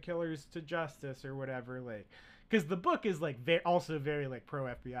brought the killers to justice or whatever, like, because the book is, like, also very, like,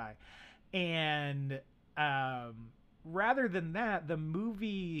 pro-FBI. And rather than that, the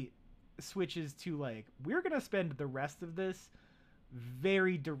movie switches to, like, we're going to spend the rest of this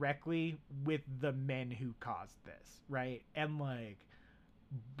very directly with the men who caused this, right? And, like,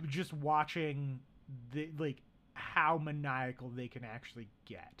 just watching the, like, how maniacal they can actually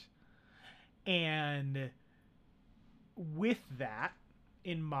get. And with that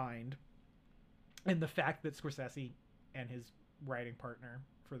in mind, and the fact that Scorsese and his writing partner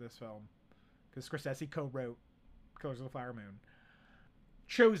for this film, because Scorsese co-wrote Killers of the Flower Moon,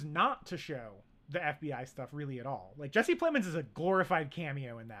 chose not to show the FBI stuff really at all. Like, Jesse Plemons is a glorified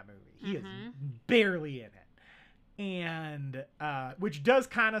cameo in that movie. He is barely in it. And which does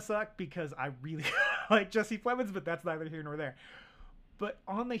kind of suck because I really like Jesse Plemons, but that's neither here nor there. But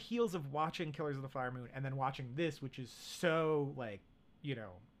on the heels of watching Killers of the Flower Moon and then watching this, which is so, like, you know,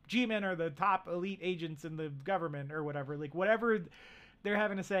 G-men are the top elite agents in the government or whatever, like, whatever they're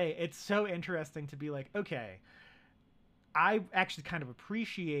having to say, it's so interesting to be like, okay, I actually kind of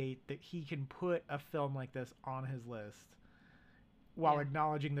appreciate that he can put a film like this on his list while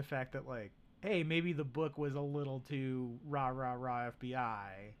acknowledging the fact that, like, hey, maybe the book was a little too rah, rah, rah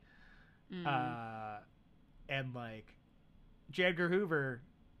FBI. And, like, J. Edgar Hoover,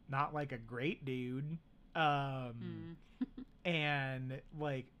 not, like, a great dude. And,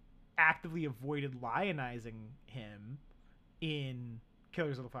 like, actively avoided lionizing him in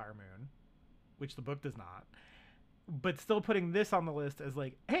Killers of the Flower Moon, which the book does not. But still putting this on the list as,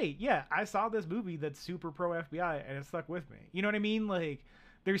 like, hey, yeah, I saw this movie that's super pro-FBI and it stuck with me. You know what I mean? Like,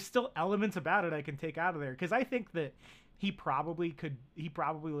 there's still elements about it I can take out of there. Because I think that he probably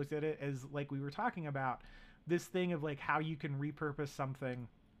looked at it as, like we were talking about, this thing of, like, how you can repurpose something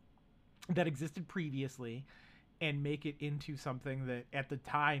that existed previously and make it into something that at the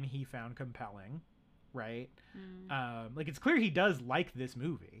time he found compelling, right? Like, it's clear he does like this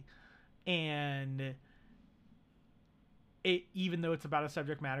movie. And it, even though it's about a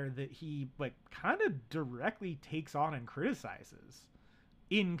subject matter that he, like, kind of directly takes on and criticizes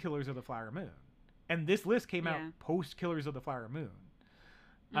in Killers of the Flower Moon. And this list came out post Killers of the Flower Moon.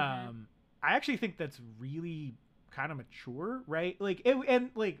 I actually think that's really kind of mature, right? Like,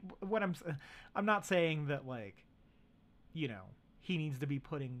 and, like, what I'm not saying that, like, you know, he needs to be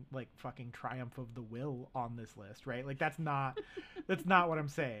putting, like, fucking Triumph of the Will on this list, right? Like, that's not what I'm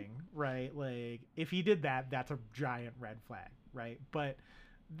saying, right? Like, if he did that, that's a giant red flag, right? But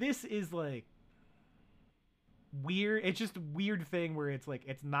this is, like, weird. It's just a weird thing where it's, like,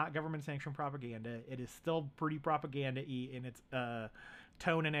 it's not government sanctioned propaganda. It is still pretty propaganda-y in its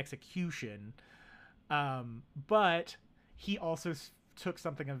tone and execution. But he also took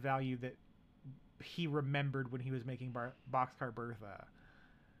something of value that he remembered when he was making Boxcar Bertha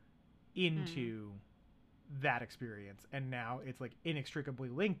into that experience. And now it's, like, inextricably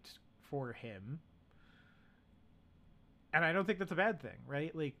linked for him. And I don't think that's a bad thing,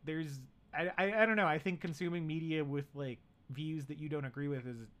 right? Like, there's, I don't know. I think consuming media with, like, views that you don't agree with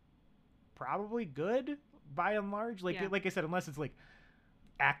is probably good by and large. Like, like I said, unless it's, like,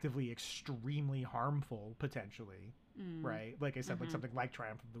 actively extremely harmful potentially, right? Like I said, like something like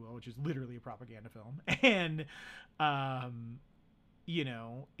Triumph of the Will, which is literally a propaganda film. And you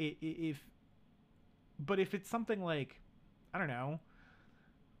know, if it's something like, I don't know,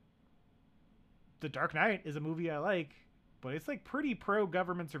 The Dark Knight is a movie I like, but it's, like, pretty pro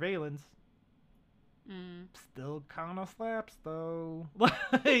government surveillance, Still kind of slaps though.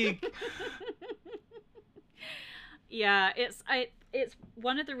 Like, yeah, it's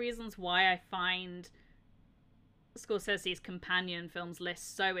one of the reasons why I find Scorsese's companion films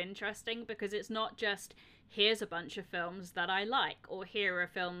list so interesting, because it's not just here's a bunch of films that I like, or here are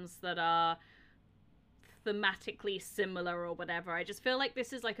films that are thematically similar or whatever. I just feel like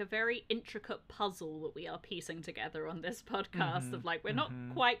this is like a very intricate puzzle that we are piecing together on this podcast of like, we're not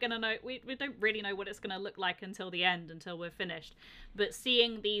quite gonna know, we don't really know what it's gonna look like until the end, until we're finished, but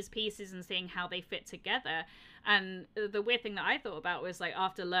seeing these pieces and seeing how they fit together. And the weird thing that I thought about was, like,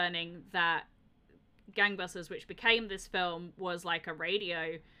 after learning that Gangbusters, which became this film, was like a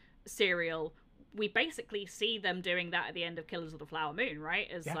radio serial, we basically see them doing that at the end of Killers of the Flower Moon, right?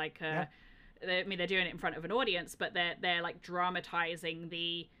 As like a I mean, they're doing it in front of an audience, but they're like dramatizing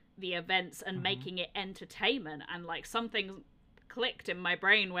the events and making it entertainment. And like something clicked in my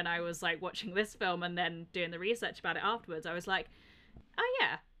brain when I was like watching this film and then doing the research about it afterwards. I was like, oh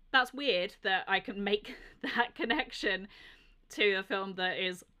yeah, that's weird that I can make that connection to a film that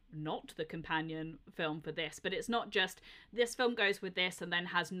is not the companion film for this. But it's not just this film goes with this and then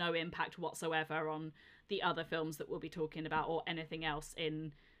has no impact whatsoever on the other films that we'll be talking about or anything else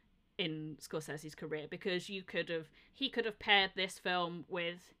in Scorsese's career, because he could have paired this film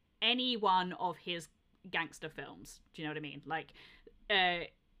with any one of his gangster films. Do you know what I mean? Like,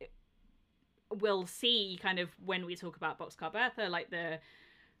 we'll see kind of when we talk about Boxcar Bertha, like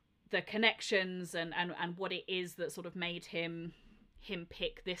the connections and what it is that sort of made him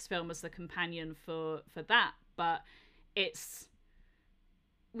pick this film as the companion for that. But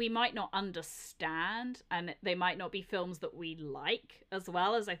we might not understand, and they might not be films that we like as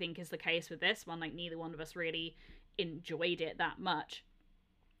well, as I think is the case with this one. Like, neither one of us really enjoyed it that much.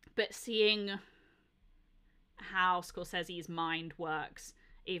 But seeing how Scorsese's mind works,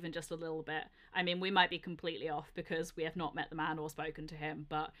 even just a little bit, I mean, we might be completely off because we have not met the man or spoken to him,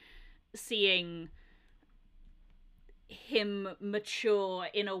 but seeing him mature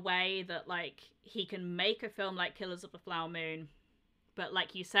in a way that, like, he can make a film like Killers of the Flower Moon, but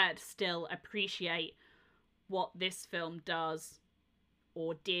like you said, still appreciate what this film does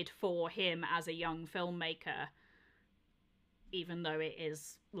or did for him as a young filmmaker, even though it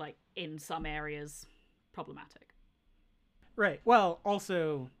is, like, in some areas problematic. right. Well,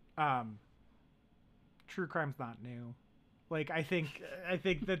 also, true crime's not new. Like, I think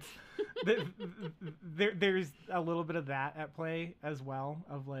that's there's a little bit of that at play as well.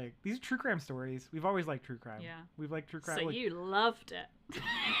 Of like, these are true crime stories. We've always liked true crime. Yeah, we've liked true crime. So like, you loved it.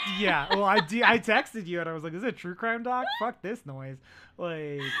 Yeah. Well, I texted you and I was like, "Is it a true crime doc? Fuck this noise!"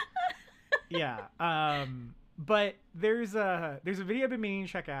 Like, yeah. But there's a video I've been meaning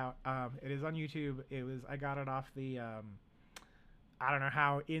to check out. It is on YouTube. I got it off the I don't know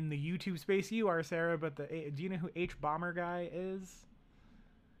how in the YouTube space you are, Sarah, but do you know who H Bomber Guy is?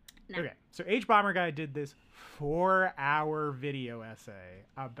 No. Okay, so H Bomber Guy did this 4-hour video essay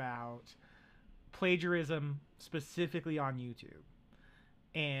about plagiarism, specifically on YouTube.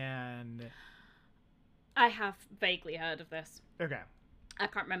 And I have vaguely heard of this. Okay. I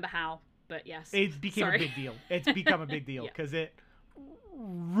can't remember how, but yes. It became a big deal. It's become a big deal because it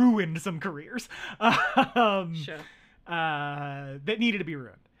ruined some careers. Sure. That needed to be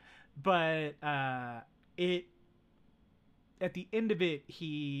ruined. But it at the end of it,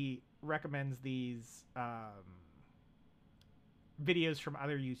 he recommends these videos from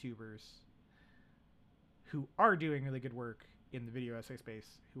other YouTubers who are doing really good work in the video essay space,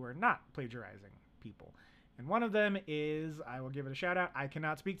 who are not plagiarizing people. And one of them is, I will give it a shout out. I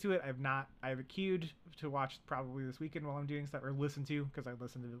cannot speak to it. I have it queued to watch probably this weekend while I'm doing stuff, or listen to, because I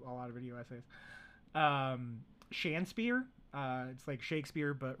listen to a lot of video essays. Shakespeare. It's like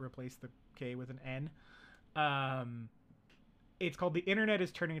Shakespeare, but replace the K with an N. It's called The Internet is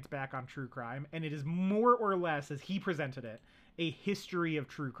Turning Its Back on True Crime, and it is more or less, as he presented it, a history of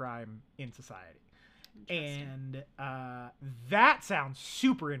true crime in society. And that sounds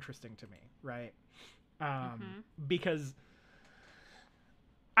super interesting to me, right? Because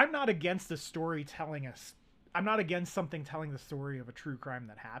I'm not against I'm not against something telling the story of a true crime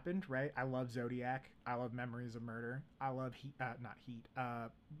that happened, right? I love Zodiac. I love Memories of Murder. I love I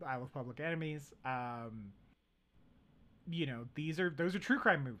love Public Enemies. You know, those are true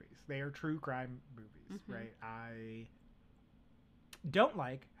crime movies. They are true crime movies, right? I don't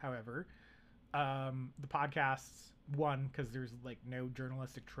like, however, the podcasts, one, because there's like no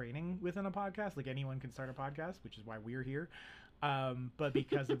journalistic training within a podcast. Like, anyone can start a podcast, which is why we're here. But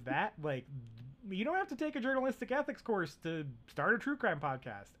because of that, like, you don't have to take a journalistic ethics course to start a true crime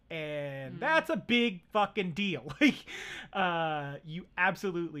podcast. And that's a big fucking deal. Like, you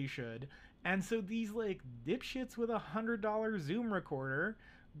absolutely should. And so these like dipshits with $100 Zoom recorder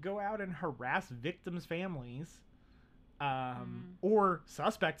go out and harass victims' families, or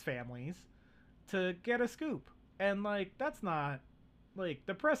suspects' families, to get a scoop. And like, that's not, like,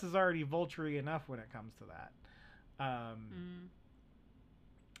 the press is already vulture-y enough when it comes to that.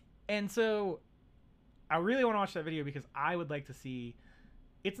 And so I really want to watch that video because I would like to see,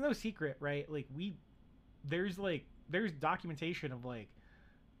 it's no secret, right? Like, there's documentation of like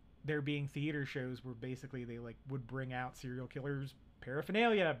there being theater shows where basically they like would bring out serial killers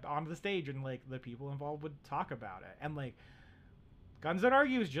paraphernalia onto the stage, and like the people involved would talk about it. And like, Guns That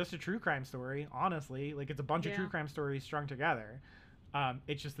Argue is just a true crime story, honestly. Like, it's a bunch of true crime stories strung together.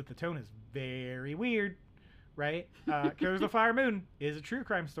 It's just that the tone is very weird, right? Killers of the Flower Moon is a true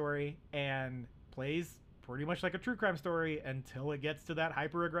crime story and plays pretty much like a true crime story until it gets to that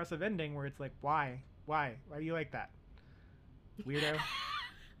hyper aggressive ending where it's like, why do you like that, weirdo?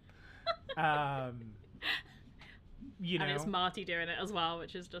 You know, and it's Marty doing it as well,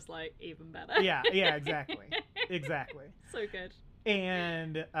 which is just like even better. yeah, exactly. So good.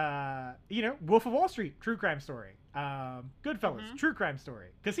 And you know, Wolf of Wall Street, true crime story. Goodfellas, true crime story.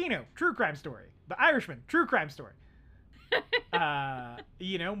 Casino, true crime story. The Irishman, true crime story.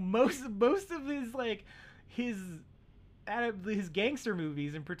 You know, most of his like his gangster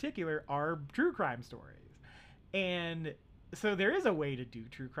movies in particular are true crime stories. And so there is a way to do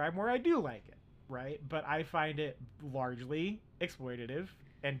true crime where I do like it, right? But I find it largely exploitative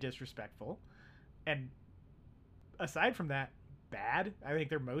and disrespectful. And aside from that, bad. I think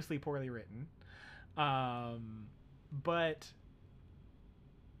they're mostly poorly written. But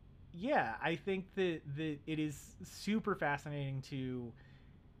yeah, I think that it is super fascinating to,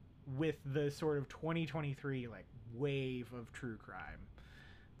 with the sort of 2023 like wave of true crime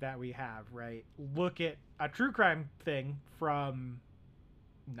that we have, right? Look at a true crime thing from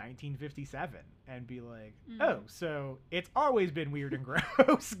 1957 and be like, oh, so it's always been weird and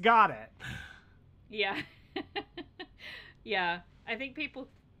gross. Got it. Yeah. Yeah. I think people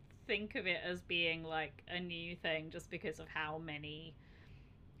think of it as being like a new thing just because of how many,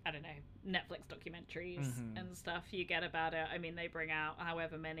 I don't know, Netflix documentaries and stuff you get about it. I mean, they bring out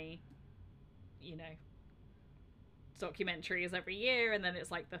however many, you know, documentaries every year, and then it's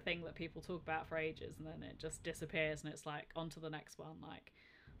like the thing that people talk about for ages, and then it just disappears, and it's like on to the next one, like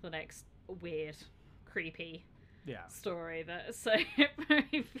the next weird, creepy story that so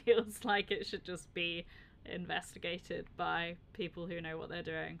it feels like it should just be investigated by people who know what they're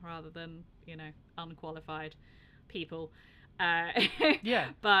doing rather than, you know, unqualified people.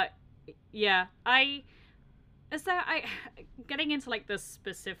 But yeah, getting into like the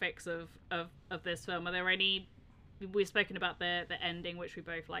specifics of this film, are there any, we've spoken about the ending, which we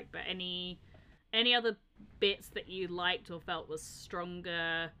both like, but any other bits that you liked or felt was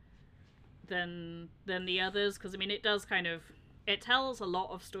stronger than the others? Because I mean, it does kind of, it tells a lot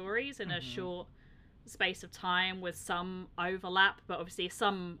of stories in a short space of time with some overlap, but obviously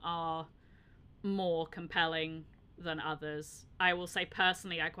some are more compelling than others. I will say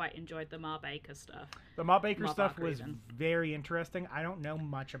personally, I quite enjoyed the Ma Baker stuff. The Ma Baker stuff was very interesting. I don't know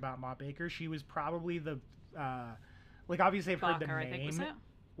much about Ma Baker. She was probably the like, obviously I've heard the name. I think, was it?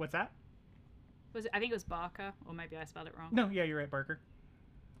 What's that? Was it? I think it was Barker, or maybe I spelled it wrong. No, yeah, you're right, Barker.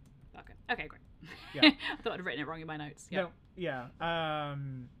 Barker. Okay, great. Yeah. I thought I'd written it wrong in my notes. Yeah. No, yeah.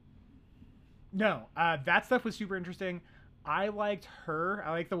 No, that stuff was super interesting. I liked her.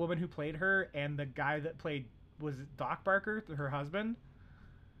 I liked the woman who played her, and the guy that played, was it Doc Barker, her husband?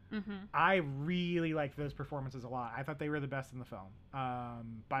 I really liked those performances a lot. I thought they were the best in the film,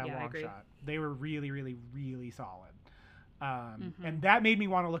 by a long shot. They were really, really, really solid. And that made me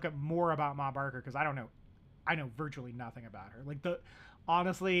want to look up more about Ma Barker, because I know virtually nothing about her. Like,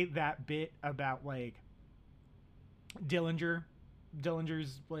 honestly, that bit about like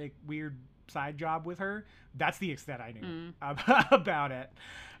Dillinger's like weird side job with her, that's the extent I knew about it.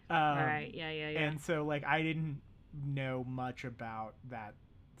 Right. Yeah. And so like I didn't know much about that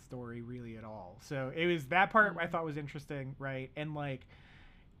story really at all. So it was that part I thought was interesting, right? And like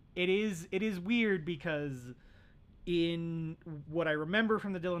it is weird because in what I remember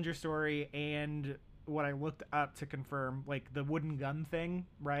from the Dillinger story and what I looked up to confirm, like the wooden gun thing,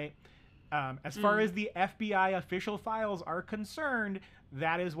 right? As far as the FBI official files are concerned,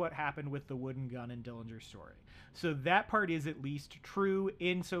 that is what happened with the wooden gun in Dillinger's story. So that part is at least true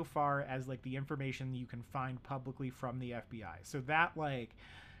insofar as like the information you can find publicly from the FBI. So that like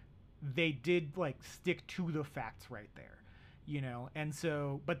they did like stick to the facts right there, you know? And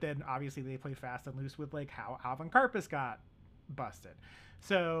so, but then obviously they play fast and loose with like how Alvin Karpis got busted.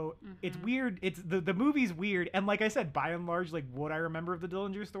 So it's weird. It's the movie's weird. And like I said, by and large, like what I remember of the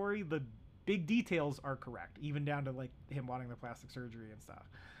Dillinger story, the big details are correct, even down to like him wanting the plastic surgery and stuff.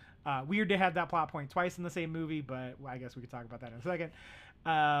 Weird to have that plot point twice in the same movie, but I guess we could talk about that in a second.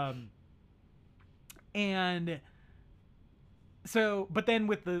 And so, but then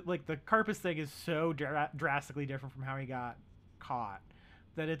with the Karpus thing is so drastically different from how he got caught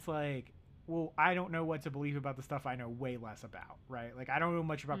that it's like, well, I don't know what to believe about the stuff I know way less about, right? Like, I don't know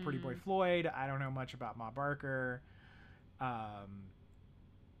much about Pretty Boy Floyd. I don't know much about Ma Barker.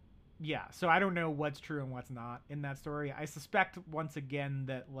 Yeah, so I don't know what's true and what's not in that story. I suspect, once again,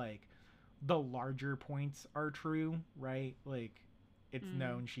 that, like, the larger points are true, right? Like, it's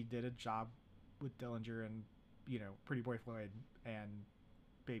known she did a job with Dillinger and, you know, Pretty Boy Floyd and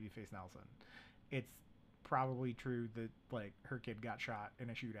Babyface Nelson. It's probably true that, like, her kid got shot in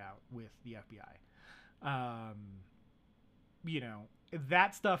a shootout with the FBI. You know,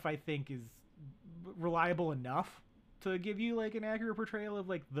 that stuff I think is reliable enough to give you like an accurate portrayal of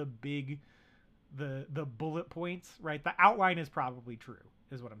like the bullet points, right? The outline is probably true,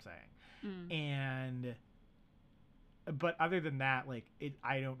 is what I'm saying. And but other than that, like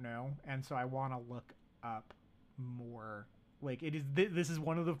I don't know, and so I want to look up more. Like it is this is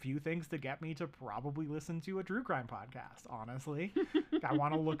one of the few things to get me to probably listen to a true crime podcast, honestly. I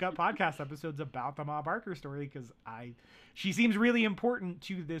want to look up podcast episodes about the Ma Barker story because she seems really important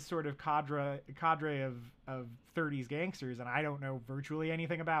to this sort of cadre of 30s gangsters, and I don't know virtually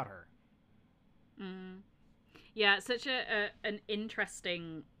anything about her. Yeah, it's such an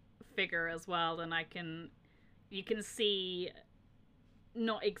interesting figure as well, and you can see,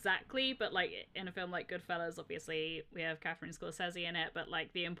 not exactly, but like in a film like Goodfellas, obviously we have Catherine Scorsese in it, but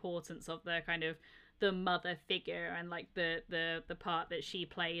like the importance of the kind of the mother figure and like the part that she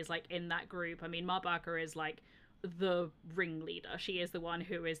plays like in that group. I mean, Ma Barker is like the ringleader. She is the one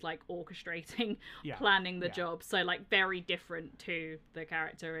who is like orchestrating, planning the job. So like very different to the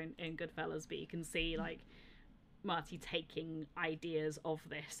character in Goodfellas, but you can see like Marty taking ideas of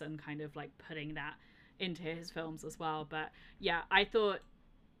this and kind of like putting that into his films as well. But yeah, I thought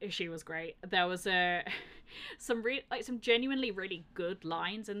she was great. There was some genuinely really good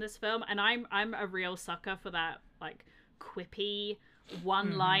lines in this film, and I'm a real sucker for that like quippy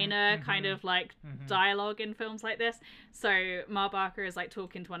one-liner kind of like dialogue in films like this. So Ma Barker is like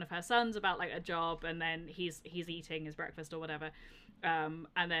talking to one of her sons about like a job, and then he's eating his breakfast or whatever, and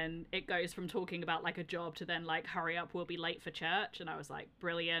then it goes from talking about like a job to then like, hurry up, we'll be late for church. And I was like,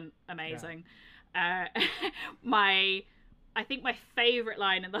 brilliant, amazing. I think my favorite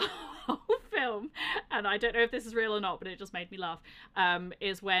line in the whole film, and I don't know if this is real or not, but it just made me laugh,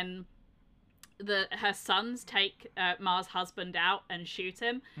 is when her sons take Ma's husband out and shoot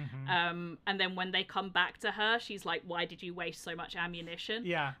him, and then when they come back to her, she's like, why did you waste so much ammunition?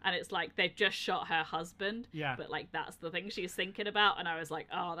 And it's like they've just shot her husband, but like that's the thing she's thinking about. And I was like,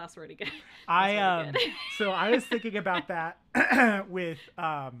 oh, that's really good. Really good. So I was thinking about that with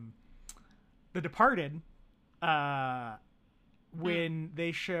The Departed, when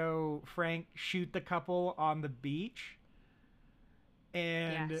they show Frank shoot the couple on the beach,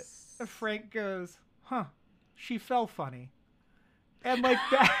 and Frank goes, huh, she fell funny. And like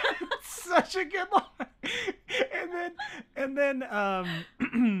that's such a good line. And then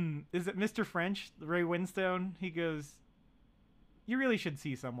is it Mr. French, Ray Winstone? He goes, you really should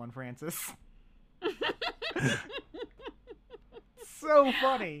see someone, Francis. So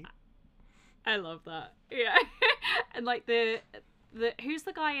funny. I love that. Yeah. And like the who's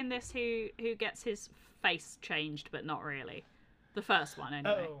the guy in this who gets his face changed but not really? The first one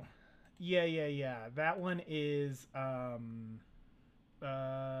anyway. Oh. Yeah. That one is oh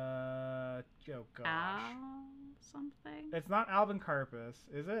gosh. Al something? It's not Alvin Karpus,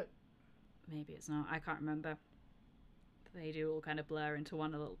 is it? Maybe it's not. I can't remember. They do all kind of blur into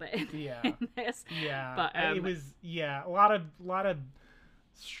one a little bit in this. Yeah. But it was a lot of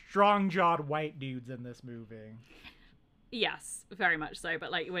strong-jawed white dudes in this movie. Yes, very much so. But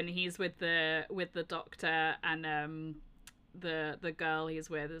like when he's with the doctor and the girl he's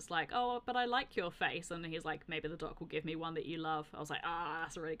with is like, oh, but I like your face, and he's like, maybe the doc will give me one that you love. I was like,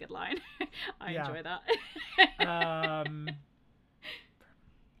 that's a really good line. I enjoy that.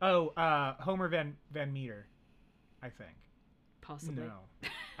 Homer Van Meter, I think. Possibly. No,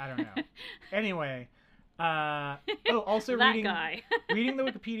 I don't know. Anyway, also that reading guy. reading the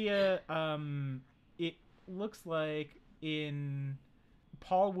Wikipedia, it looks like in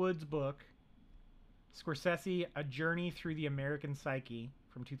Paul Wood's book, Scorsese, A Journey Through the American Psyche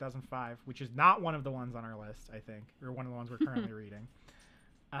from 2005, which is not one of the ones on our list, I think, or one of the ones we're currently reading.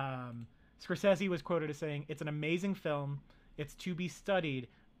 Scorsese was quoted as saying, "It's an amazing film. It's to be studied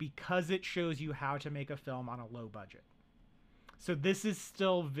because it shows you how to make a film on a low budget." So this is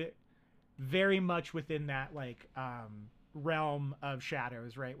still very much within that like realm of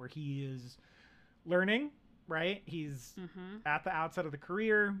shadows, right, where he is learning, right? He's at the outset of the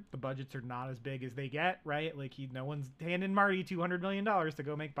career. The budgets are not as big as they get, right? Like no one's handing Marty $200 million to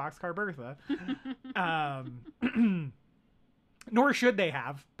go make Boxcar Bertha. Nor should they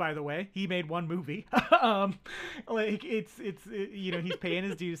have, by the way. He made one movie. Like it's you know, he's paying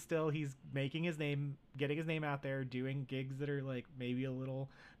his dues still. He's making his name, getting his name out there, doing gigs that are like maybe a little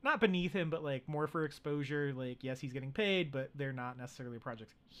not beneath him, but like more for exposure. Like, yes, he's getting paid, but they're not necessarily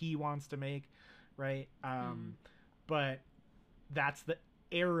projects he wants to make, right? But that's the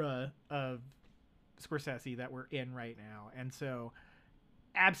era of Scorsese that we're in right now. And so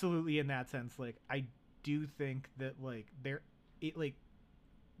absolutely in that sense, like I do think that like like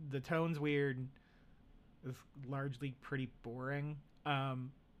the tone's weird, it's largely pretty boring,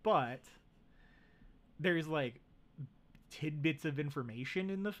 but there's like tidbits of information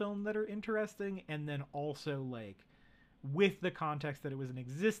in the film that are interesting, and then also like with the context that it was an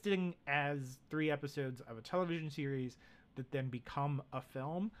existing as 3 episodes of a television series that then become a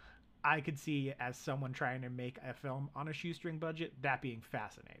film, I could see as someone trying to make a film on a shoestring budget that being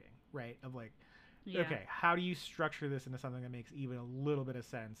fascinating, right? Of like, okay, how do you structure this into something that makes even a little bit of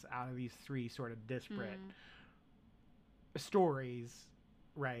sense out of these 3 sort of disparate stories,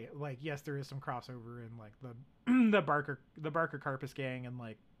 right? Like, yes, there is some crossover in like the Barker Carpus gang and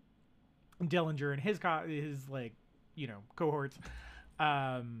like Dillinger and his like, you know, cohorts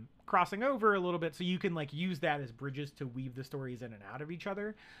crossing over a little bit, so you can like use that as bridges to weave the stories in and out of each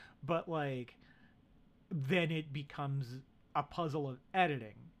other. But like then it becomes a puzzle of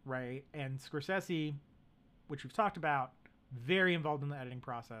editing, right? And Scorsese, which we've talked about, very involved in the editing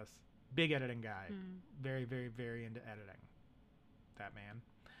process, big editing guy, very, very, very into editing, that man.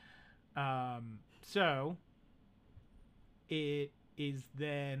 So it is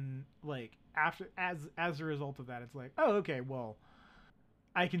then like after as a result of that, it's like, oh, okay, well,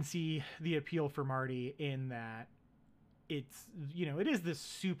 I can see the appeal for Marty in that it's, you know, it is this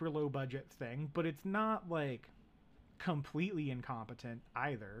super low budget thing, but it's not like completely incompetent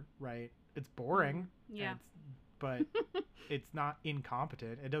either, right? It's boring, but it's not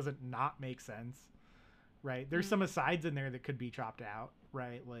incompetent. It doesn't not make sense, right? There's some asides in there that could be chopped out,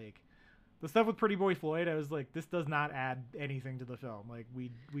 right? Like the stuff with Pretty Boy Floyd, I was like, this does not add anything to the film. Like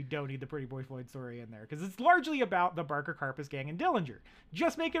we don't need the Pretty Boy Floyd story in there because it's largely about the Barker Carpus gang and Dillinger.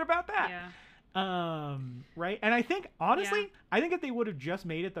 Just make it about that. Right? And I think honestly, I think if they would have just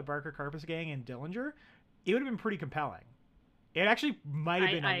made it the Barker Carpus gang and Dillinger, it would have been pretty compelling. It actually might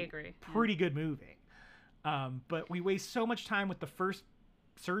have been a pretty good movie. But we waste so much time with the first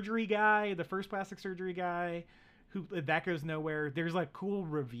plastic surgery guy, who that goes nowhere. There's like cool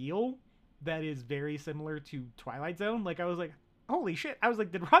reveal that is very similar to Twilight Zone. Like I was like, holy shit. I was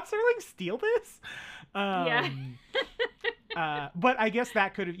like, did Rod Serling steal this? But I guess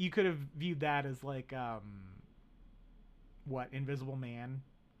you could have viewed that as like, Invisible Man,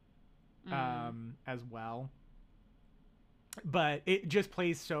 as well. But it just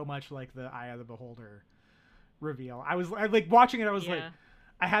plays so much like the Eye of the Beholder reveal. I like watching it. I was like,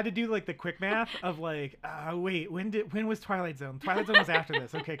 I had to do like the quick math of like, wait, when was Twilight Zone? Twilight Zone was after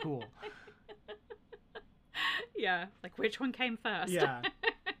this. Okay, cool. Yeah, like which one came first? Yeah,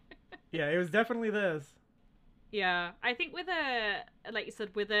 it was definitely this. Yeah, I think with like you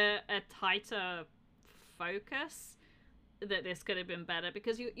said, with a tighter focus, that this could have been better,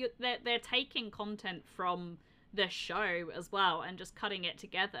 because they're taking content from the show as well and just cutting it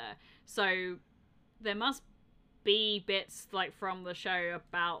together. So there must be bits like from the show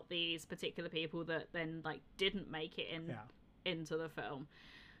about these particular people that then like didn't make it into the film,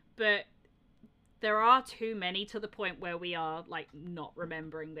 but there are too many to the point where we are like not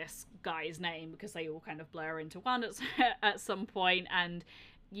remembering this guy's name because they all kind of blur into one at some point. And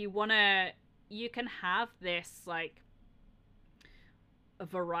you can have this like a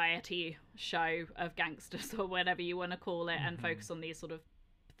variety show of gangsters or whatever you want to call it, and focus on these sort of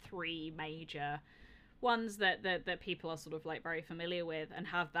 3 major ones that people are sort of like very familiar with, and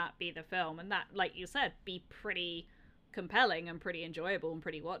have that be the film, and that, like you said, be pretty compelling and pretty enjoyable and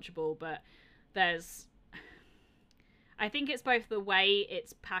pretty watchable. But I think it's both the way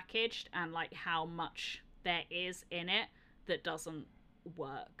it's packaged and like how much there is in it that doesn't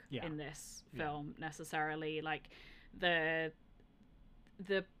work in this film necessarily. Like the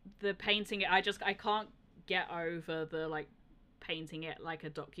painting it, I can't get over the like painting it like a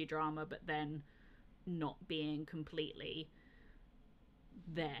docudrama, but then not being completely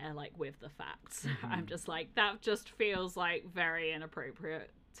there like with the facts. I'm just like, that just feels like very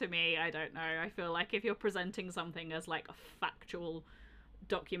inappropriate to me. I don't know. I feel like if you're presenting something as like a factual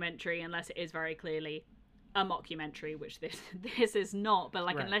documentary unless it is very clearly a mockumentary, which this is not. But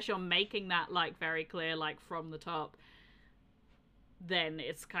like, Right. unless you're making that like very clear, like from the top, then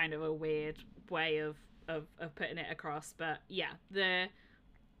it's kind of a weird way of putting it across. But yeah, the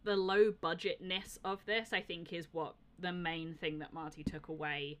low budgetness of this, I think, is what the main thing that Marty took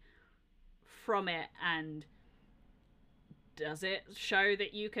away from it. And does it show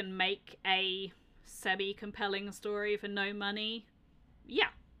that you can make a semi-compelling story for no money? Yeah,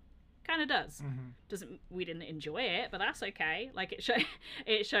 kind of does. We didn't enjoy it, but that's okay. Like,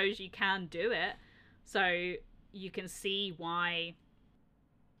 it shows you can do it. So you can see why,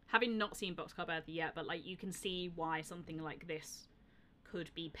 having not seen Boxcar Bertha yet, but like, you can see why something like this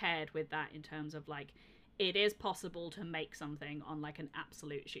could be paired with that, in terms of like, it is possible to make something on like an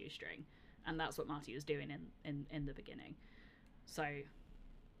absolute shoestring, and that's what Marty was doing in the beginning. So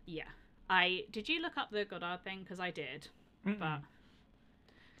yeah, did you look up the Godard thing? Because I did. But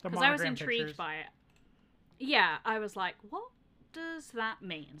because I was intrigued by it. Yeah, I was like, what does that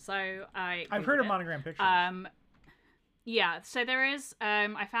mean? So I've heard of Monogram Pictures. Yeah, so there is,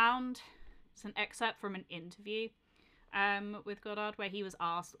 I found it's an excerpt from an interview with Godard where he was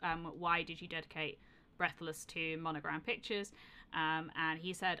asked, why did you dedicate Breathless to Monogram Pictures? And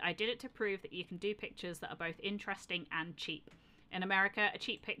he said, I did it to prove that you can do pictures that are both interesting and cheap. In America, a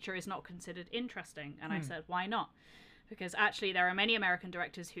cheap picture is not considered interesting. And I said, why not? Because actually there are many American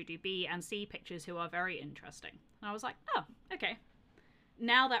directors who do B and C pictures who are very interesting. And I was like, oh, okay.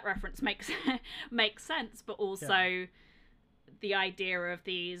 Now that reference makes sense, but also the idea of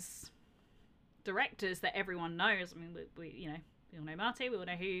these directors that everyone knows. I mean, we all know Marty, we all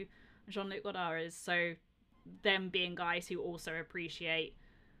know who Jean-Luc Godard is, so them being guys who also appreciate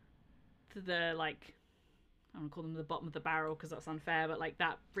the, like, I don't want to call them the bottom of the barrel because that's unfair, but like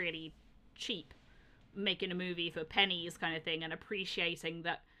that really cheap, making a movie for pennies kind of thing, and appreciating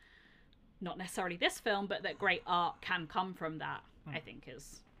that not necessarily this film, but that great art can come from that, I think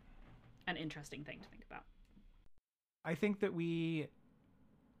is an interesting thing to think about. I think that we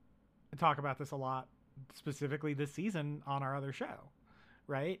talk about this a lot, specifically this season on our other show,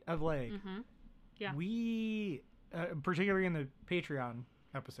 right? Of like, Yeah. we, particularly in the Patreon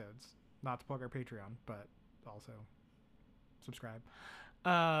episodes, not to plug our Patreon, but also subscribe.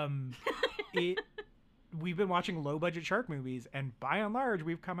 We've been watching low budget shark movies, and by and large,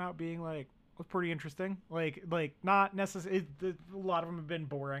 we've come out being like, was pretty interesting. Like not necessarily, a lot of them have been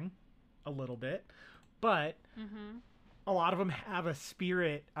boring a little bit, but a lot of them have a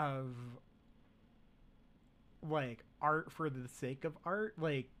spirit of like art for the sake of art,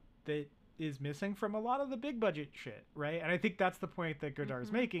 like that is missing from a lot of the big budget shit, right? And I think that's the point that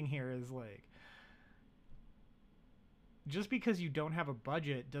Godard's making here, is like, just because you don't have a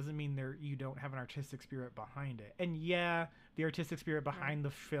budget doesn't mean you don't have an artistic spirit behind it. And yeah, the artistic spirit behind the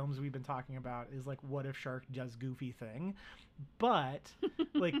films we've been talking about is like, what if Shark does goofy thing? But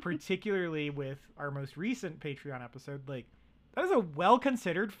like, particularly with our most recent Patreon episode, like, that is a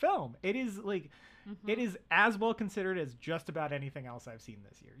well-considered film. It is like, it is as well considered as just about anything else I've seen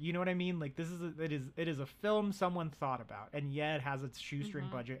this year. You know what I mean? Like, it is a film someone thought about, and yeah, it has its shoestring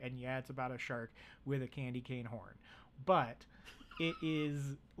budget, and yeah, it's about a shark with a candy cane horn. But it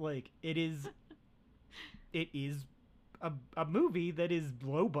is like, it is a movie that is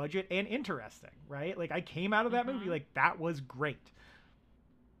low budget and interesting, right? Like, I came out of that movie like, that was great.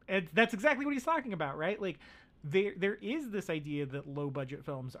 And that's exactly what he's talking about, right? Like, there is this idea that low budget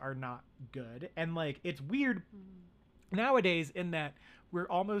films are not good, and like, it's weird nowadays in that we're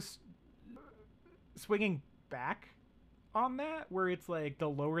almost swinging back on that, where it's like, the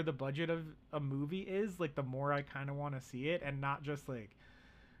lower the budget of a movie is, like, the more I kind of want to see it, and not just like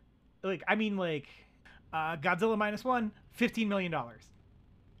I mean, like, Godzilla -1, $15 million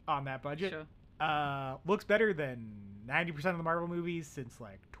on that budget. Sure. Looks better than 90% of the Marvel movies since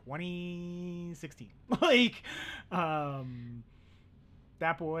like 2016. Like,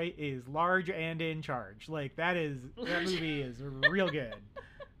 that boy is large and in charge. Like, that movie is real good.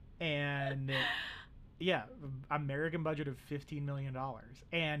 And yeah, American budget of $15 million.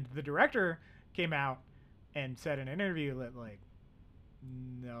 And the director came out and said in an interview that, like,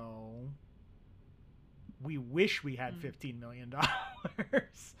 no, we wish we had $15 million.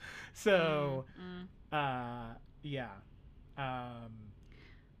 So, yeah.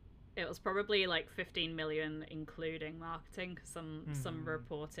 It was probably like 15 million including marketing, because some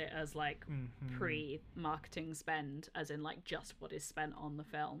report it as like pre-marketing spend, as in like just what is spent on the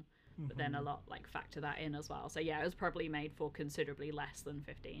film, but then a lot like factor that in as well. So yeah, it was probably made for considerably less than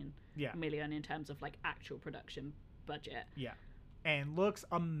 15 million in terms of like actual production budget. Yeah, and looks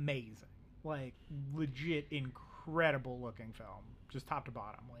amazing, like legit incredible looking film. just top to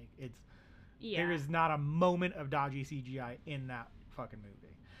bottom. Like Yeah. there is not a moment of dodgy CGI in that fucking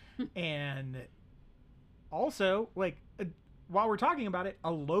movie. And also, like, while we're talking about it,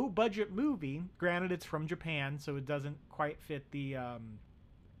 a low budget movie, granted it's from Japan, so it doesn't quite fit the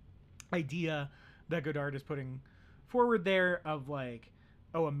idea that Godard is putting forward there of like,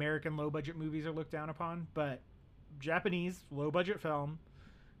 oh, American low budget movies are looked down upon, but Japanese low budget film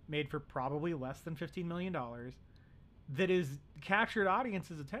made for probably less than $15 million that is captured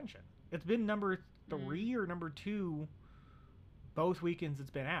audience's attention. It's been number 3 or number 2 both weekends it's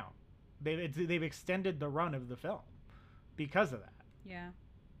been out. They've extended the run of the film because of that. Yeah.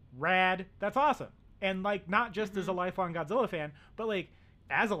 Rad. That's awesome. And like, not just as a lifelong Godzilla fan, but like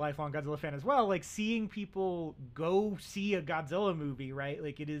as a lifelong Godzilla fan as well, like seeing people go see a Godzilla movie, right?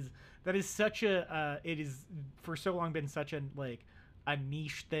 Like that is such a it is for so long been such a like a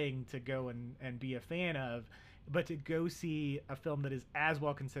niche thing to go and be a fan of, but to go see a film that is as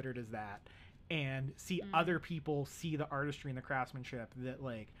well considered as that and see other people see the artistry and the craftsmanship that,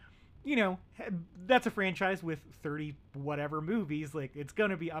 like, you know, that's a franchise with 30 whatever movies, like it's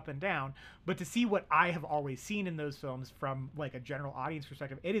gonna be up and down, but to see what I have always seen in those films from like a general audience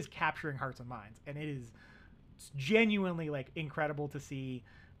perspective, it is capturing hearts and minds, and it is genuinely like incredible to see,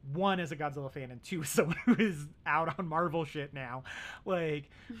 one, as a Godzilla fan, and two, someone who is out on Marvel shit now, like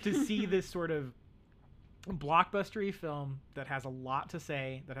to see this sort of blockbustery film that has a lot to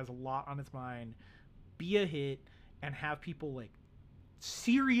say, that has a lot on its mind, be a hit, and have people like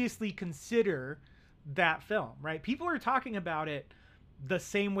seriously consider that film, right? People are talking about it the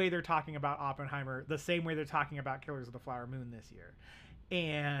same way they're talking about Oppenheimer, the same way they're talking about Killers of the Flower Moon this year.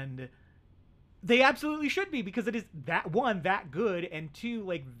 And they absolutely should be, because it is that, one, that good, and two,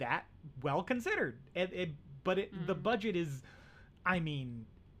 like that well considered. The budget is, I mean,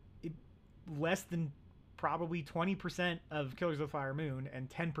 less than probably 20% of Killers of the Flower Moon and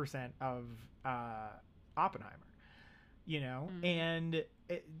 10% of Oppenheimer, you know, and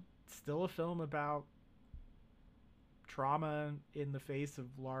it's still a film about trauma in the face of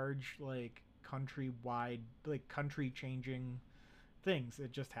large, like countrywide, like country changing things.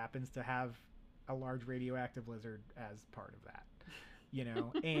 It just happens to have a large radioactive lizard as part of that, you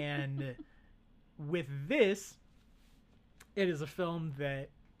know. And with this, it is a film that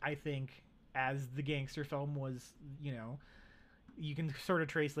I think, as the gangster film was, you know, you can sort of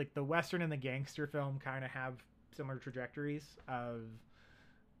trace like the Western and the gangster film kind of have similar trajectories of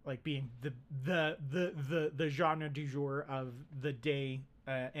like being the genre du jour of the day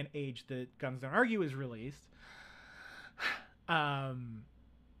and age that Guns Don't Argue is released.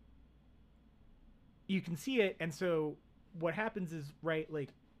 You can see it, and so what happens is, right,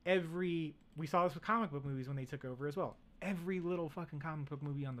 like we saw this with comic book movies when they took over as well. Every little fucking comic book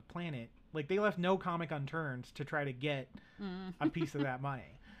movie on the planet, like they left no comic unturned to try to get a piece of that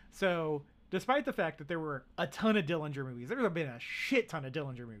money. So despite the fact that there were a ton of Dillinger movies, there's been a shit ton of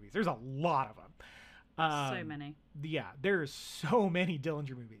Dillinger movies. There's a lot of them. So many. Yeah, there's so many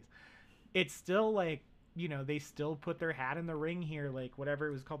Dillinger movies. It's still like, you know, they still put their hat in the ring here, like whatever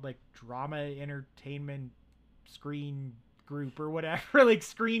it was called, like Drama Entertainment Screen Group or whatever, like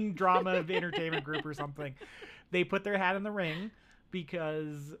Screen Drama Entertainment Group or something. They put their hat in the ring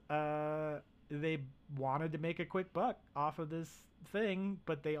because they wanted to make a quick buck off of this thing,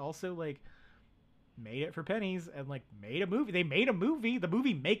 but they also like made it for pennies and like made a movie. They made a movie. The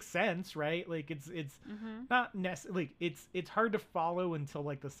movie makes sense, right? Like it's not necessarily, like it's hard to follow until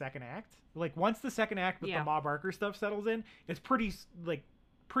like the second act. Like once the second act with the Ma Barker stuff settles in, it's pretty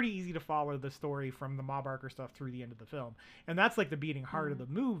easy to follow the story from the Ma Barker stuff through the end of the film. And that's like the beating heart of the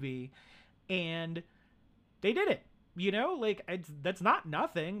movie. And they did it, you know, like that's not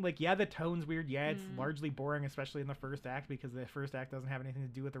nothing. Like, yeah, the tone's weird. Yeah, it's largely boring, especially in the first act, because the first act doesn't have anything to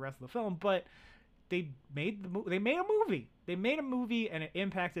do with the rest of the film. But they made a movie. They made a movie, and it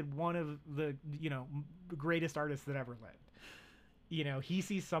impacted one of the, you know, greatest artists that ever lived. You know, he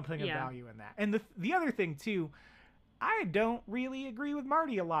sees something of value in that. And the other thing too, I don't really agree with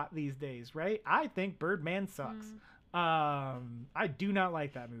Marty a lot these days, right? I think Birdman sucks. I do not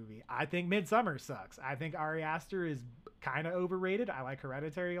like that movie. I think Midsummer sucks. I think Ari Aster is kind of overrated. I like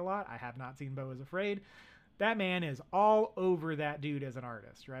Hereditary a lot. I have not seen Beau is Afraid. That man is all over that dude as an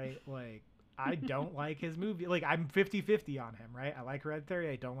artist, right? Like, I don't like his movie. Like, I'm 50-50 on him, right? I like Hereditary.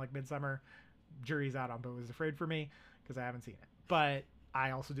 I don't like Midsummer. Jury's out on Beau is Afraid for me because I haven't seen it. But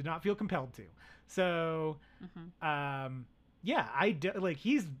I also did not feel compelled to. So, yeah, like,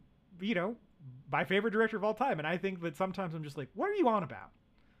 he's, you know, my favorite director of all time, and I think that sometimes I'm just like, what are you on about?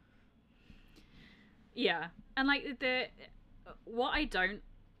 Yeah, and like what I don't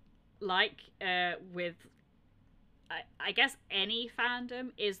like with I guess any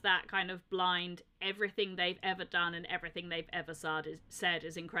fandom is that kind of blind, everything they've ever done and everything they've ever said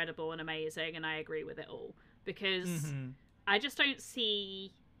is incredible and amazing, and I agree with it all. Because I just don't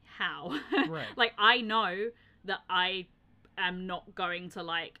see how. Right. Like, I know that I am not going to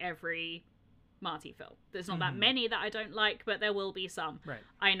like every Marty film. There's not that many that I don't like, but there will be some. Right.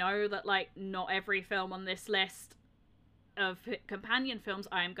 I know that, like, not every film on this list of companion films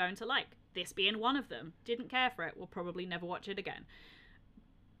I am going to like. This being one of them. Didn't care for it. Will probably never watch it again.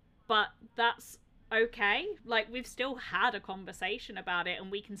 But that's okay. Like, we've still had a conversation about it, and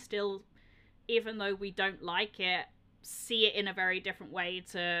we can still, even though we don't like it, see it in a very different way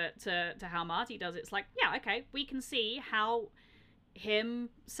to how Marty does it. It's like, yeah, okay, we can see how him,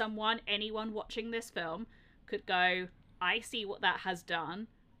 someone, anyone watching this film could go, I see what that has done,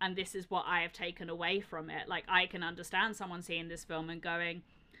 and this is what I have taken away from it. Like, I can understand someone seeing this film and going,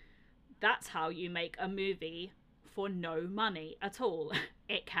 that's how you make a movie for no money at all.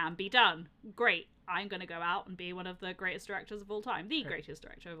 It can be done. Great. I'm going to go out and be one of the greatest directors of all time. The greatest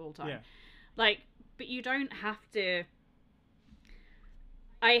director of all time. Yeah. Like, but you don't have to...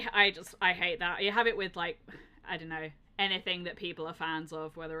 I hate that. You have it with, like, I don't know, anything that people are fans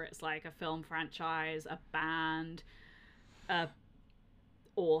of, whether it's, like, a film franchise, a band, a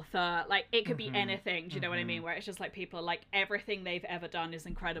author, like, it could be anything, do you know what I mean, where it's just like people are like, everything they've ever done is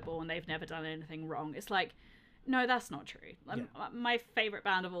incredible and they've never done anything wrong. It's like, no, that's not true. My favorite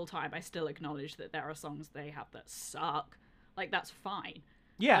band of all time, I still acknowledge that there are songs they have that suck. Like, that's fine.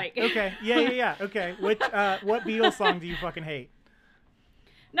 Yeah. Like... Okay. Yeah. Okay. What Beatles song do you fucking hate?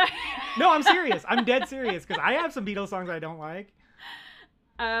 No. No, I'm serious. I'm dead serious, because I have some Beatles songs I don't like.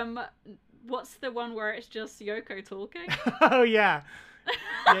 What's the one where it's just Yoko talking? Oh yeah.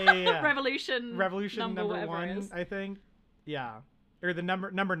 Yeah. Revolution number one, I think. Yeah, or the number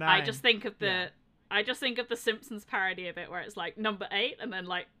 9. I just think of the Simpsons parody of it, where it's like number 8 and then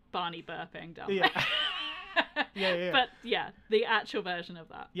like Barney burping down. Yeah. Yeah. But yeah, the actual version of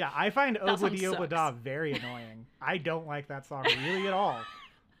that. Yeah, I find song Obla Obla very annoying. I don't like that song really at all.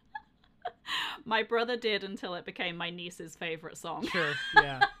 My brother did until it became my niece's favorite song. Sure.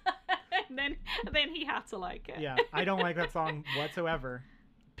 Yeah. and then he had to like it. Yeah, I don't like that song whatsoever.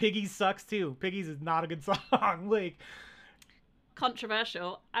 Piggies sucks too. Piggies is not a good song. Like,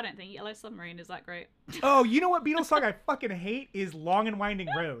 controversial. I don't think Yellow Submarine is that great. Oh, you know what Beatles song I fucking hate is Long and Winding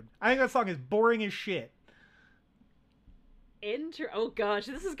Road. I think that song is boring as shit. Oh gosh,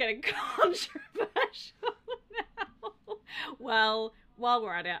 this is getting controversial now. Well, while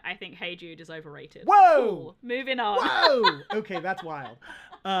we're at it, I think Hey Jude is overrated. Whoa! Cool. Moving on. Whoa! Okay, that's wild.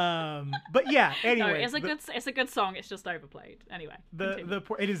 But yeah, anyway. No, it's a good song, it's just overplayed. Anyway.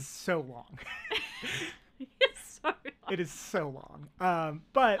 It is so long. It's so long. It is so long.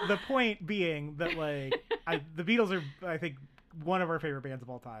 But the point being that, like, the Beatles are, I think, one of our favorite bands of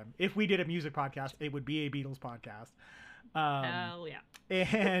all time. If we did a music podcast, it would be a Beatles podcast. Hell yeah.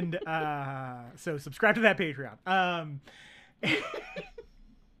 And so subscribe to that Patreon.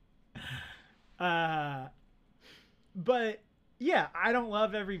 But yeah, I don't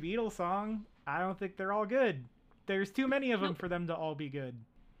love every Beatles song. I don't think they're all good. There's too many of them for them to all be good.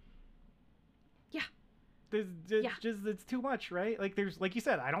 Yeah. It's too much, right? Like, like you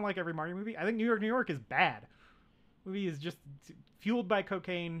said, I don't like every Marty movie. I think New York, New York is bad. Movie is just fueled by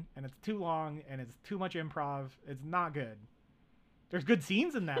cocaine, and it's too long, and it's too much improv. It's not good. There's good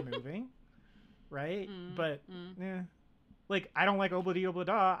scenes in that movie, right? But yeah, like, I don't like Obla Di Obla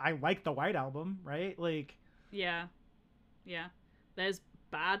Da. I like the White Album, right? Like, yeah. There's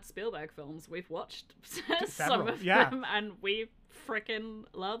bad Spielberg films. We've watched Several, some of them, and we freaking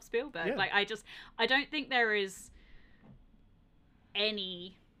love Spielberg. Yeah. Like, I don't think there is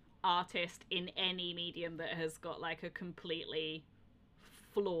any artist in any medium that has got like a completely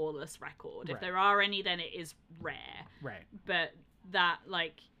flawless record. If there are any, then it is rare. Right. But that,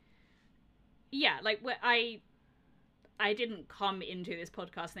 like, yeah, like, I didn't come into this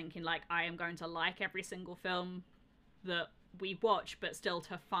podcast thinking like I am going to like every single film that we watch, but still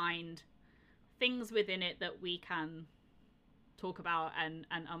to find things within it that we can talk about and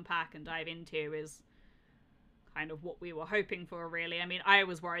unpack and dive into is kind of what we were hoping for, really. I mean, I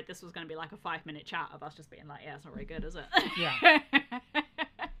was worried this was going to be like a 5-minute chat of us just being like, yeah, it's not very good, is it? Yeah.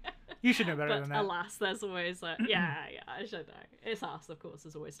 You should know better than that. Alas, there's always I should know. It's us, of course.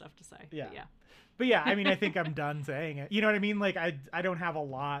 There's always stuff to say. Yeah. But yeah, I mean, I think I'm done saying it. You know what I mean? Like, I don't have a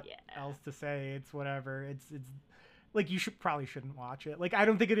lot else to say. It's whatever. It's like, you probably shouldn't watch it. Like, I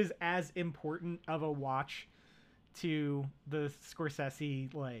don't think it is as important of a watch to the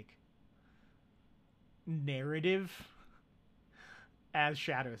Scorsese, like, narrative as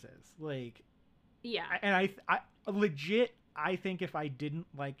Shadows is. Like, yeah. And legit, I think if I didn't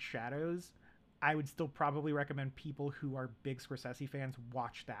like Shadows, I would still probably recommend people who are big Scorsese fans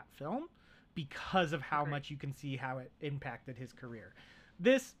watch that film because of how much you can see how it impacted his career.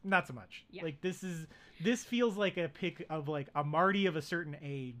 This, not so much. Yeah. Like, this feels like a pick of, like, a Marty of a certain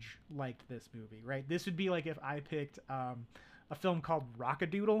age liked this movie, right? This would be like if I picked a film called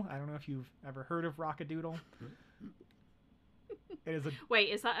Rock-a-Doodle. I don't know if you've ever heard of Rock-a-Doodle. It is a... Wait,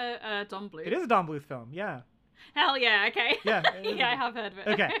 is that a Don Bluth? It is a Don Bluth film, yeah. Hell yeah, okay. Yeah. Yeah, I have heard of it.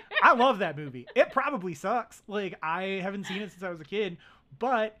 Okay. I love that movie. It probably sucks. Like, I haven't seen it since I was a kid,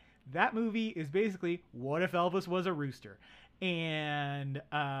 but that movie is basically what if Elvis was a rooster? And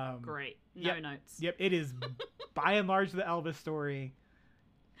Great. No yep, notes. Yep, it is by and large the Elvis story,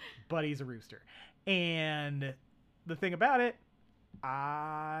 but he's a rooster. And the thing about it,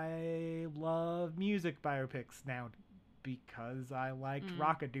 I love music biopics now because I liked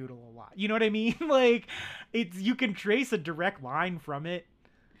Rock-a-Doodle a lot. You know what I mean? Like, you can trace a direct line from it.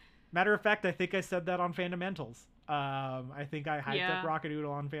 Matter of fact, I think I said that on Fundamentals. I think I hyped up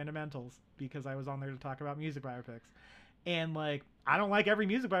Rock-a-Doodle on Fundamentals because I was on there to talk about music biopics. And, like, I don't like every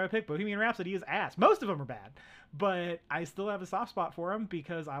music biopic. Bohemian Rhapsody is ass. Most of them are bad. But I still have a soft spot for them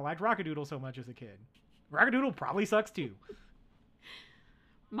because I liked Rock-a-Doodle so much as a kid. Rock-a-Doodle probably sucks, too.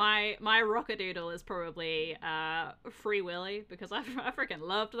 My Rock-a-Doodle is probably Free Willy, because I freaking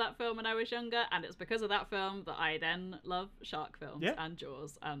loved that film when I was younger, and it's because of that film that I then love shark films and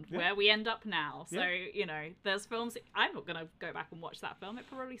Jaws and where we end up now. So, you know, there's films... I'm not going to go back and watch that film. It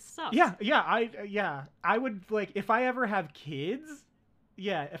probably sucks. I would, like, if I ever have kids...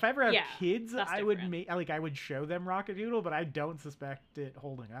 Yeah, if I ever have kids, I would I would show them Rock-a-Doodle, but I don't suspect it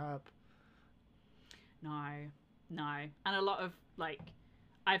holding up. No. And a lot of, like...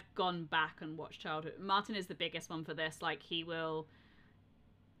 I've gone back and watched childhood. Martin is the biggest one for this. Like, he will,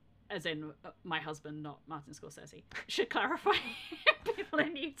 as in my husband, not Martin Scorsese, should clarify. People are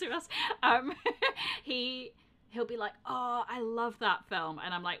new to us. He'll be like, oh, I love that film.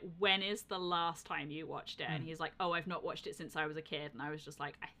 And I'm like, when is the last time you watched it? And he's like, oh, I've not watched it since I was a kid. And I was just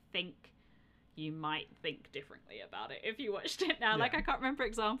like, I think you might think differently about it if you watched it now. Like, I can't remember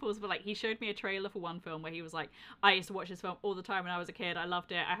examples, but like, he showed me a trailer for one film where he was like, I used to watch this film all the time when I was a kid. I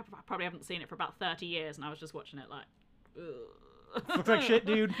loved it. I probably haven't seen it for about 30 years, and I was just watching it like, ugh. Looks like shit,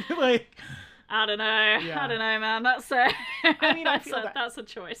 dude. Like, I don't know. I don't know, man. That's I mean, I feel that's a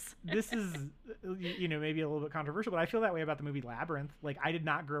choice. This is, you know, maybe a little bit controversial, but I feel that way about the movie Labyrinth. Like, I did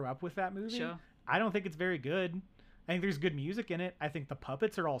not grow up with that movie. Sure. I don't think it's very good. I think there's good music in it. I think the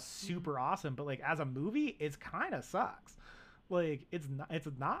puppets are all super awesome, but like as a movie, it's kind of sucks. Like, it's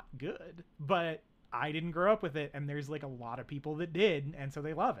not good. But I didn't grow up with it, and there's like a lot of people that did, and so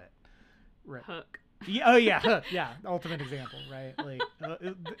they love it. Right. Hook. Yeah, oh yeah, Hook. Yeah, ultimate example, right? Like,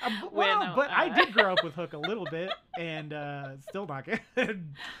 but I did grow up with Hook a little bit, and still not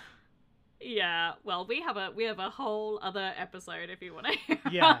good. Yeah, well, we have a whole other episode if you want to hear.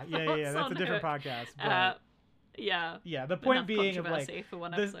 Yeah. That's a different podcast. But... Yeah. The point being of like, for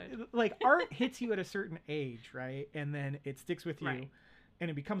one episode. Like, art hits you at a certain age, right? And then it sticks with you,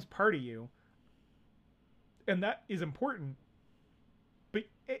 and it becomes part of you, and that is important. But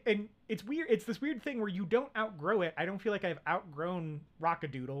and it's weird. It's this weird thing where you don't outgrow it. I don't feel like I've outgrown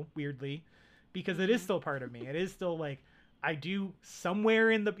Rock-a-Doodle, weirdly, because it is still part of me. It is still like, I do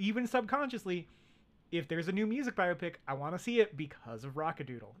somewhere in the, even subconsciously, if there's a new music biopic, I want to see it because of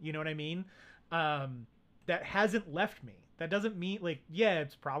Rock-a-Doodle. You know what I mean? That hasn't left me. That doesn't mean, like, yeah,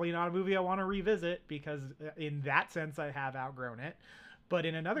 it's probably not a movie I want to revisit because in that sense I have outgrown it. But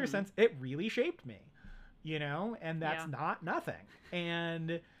in another sense, it really shaped me, you know, and that's not nothing.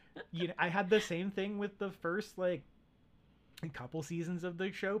 And, you know, I had the same thing with the first, like, couple seasons of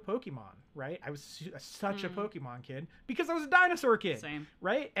the show Pokemon, right? I was such a Pokemon kid because I was a dinosaur kid. Same.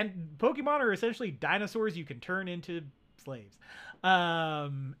 Right? And Pokemon are essentially dinosaurs you can turn into slaves.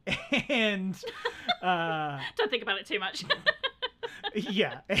 And don't think about it too much.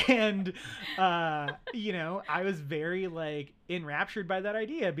 Yeah. And you know, I was very like enraptured by that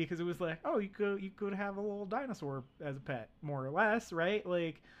idea because it was like, oh, you could have a little dinosaur as a pet, more or less, right?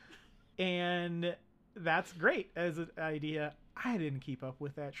 Like, and that's great as an idea. I didn't keep up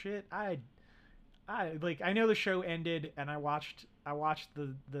with that shit. I like, I know the show ended and I watched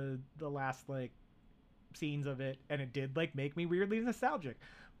the last like scenes of it, and it did like make me weirdly nostalgic,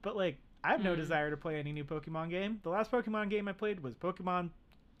 but like I have no desire to play any new Pokemon game. The last Pokemon game I played was Pokemon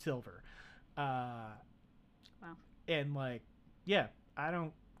Silver. Wow. And like, yeah, I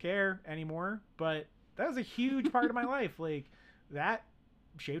don't care anymore, but that was a huge part of my life. Like, that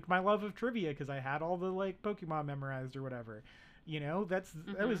shaped my love of trivia because I had all the like Pokemon memorized or whatever. You know, that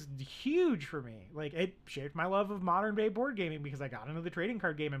was huge for me. Like, it shaped my love of modern day board gaming because I got into the trading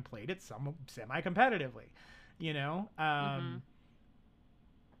card game and played it semi-competitively, you know?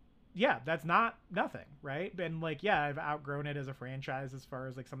 Yeah, that's not nothing, right? And like, yeah, I've outgrown it as a franchise as far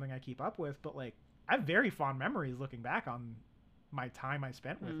as like something I keep up with, but like, I have very fond memories looking back on my time I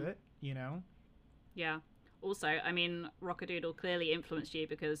spent with it, you know? Yeah. Also, I mean, Rockadoodle clearly influenced you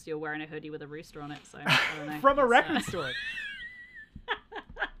because you're wearing a hoodie with a rooster on it, so I don't know. From a record store.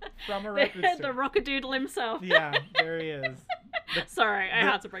 From a record The store. Rockadoodle himself. Yeah, there he is. Sorry, I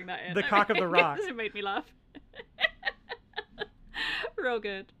had to bring that in. The cock of the rock. It made me laugh. Real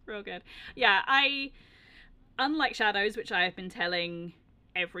good, real good. Yeah, unlike Shadows, which I have been telling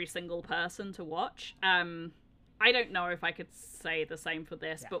every single person to watch, I don't know if I could say the same for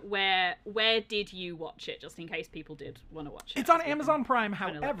this, but where did you watch it, just in case people did want to watch it? It's on Amazon Prime,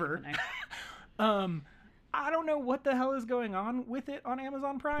 however, I don't know what the hell is going on with it on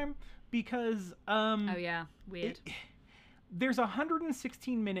Amazon Prime, because oh yeah, weird. There's a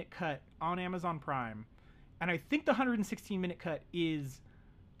 116-minute cut on Amazon Prime, and I think the 116-minute cut is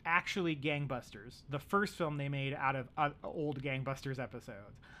actually Gangbusters, the first film they made out of old Gangbusters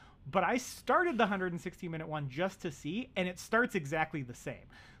episodes. But I started the 160-minute one just to see, and it starts exactly the same.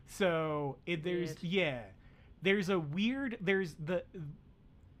 So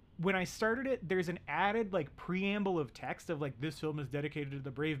when I started it, there's an added like preamble of text of like, this film is dedicated to the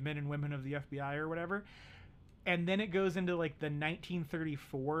brave men and women of the FBI or whatever. And then it goes into like the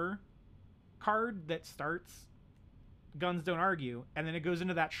 1934 card that starts Guns Don't Argue. And then it goes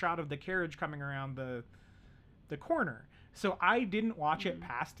into that shot of the carriage coming around the corner. So I didn't watch it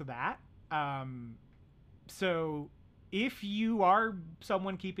past that. So if you are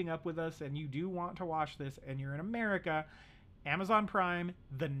someone keeping up with us and you do want to watch this and you're in America, Amazon Prime,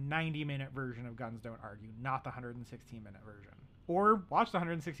 the 90-minute version of Guns Don't Argue, not the 116-minute version. Or watch the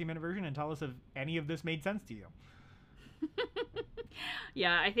 160-minute version and tell us if any of this made sense to you.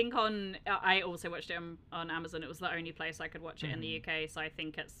 Yeah, I think I also watched it on Amazon. It was the only place I could watch it in the UK, so I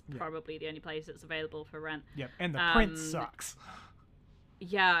think it's probably the only place it's available for rent. Yep, and the print sucks.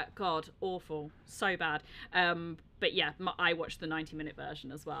 Yeah, God, awful. So bad. But yeah, I watched the 90-minute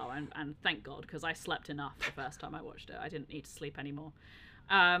version as well, and thank God, because I slept enough the first time I watched it. I didn't need to sleep anymore.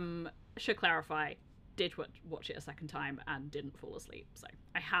 Should clarify, did watch it a second time and didn't fall asleep. So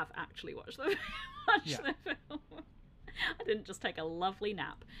I have actually watched the film. I didn't just take a lovely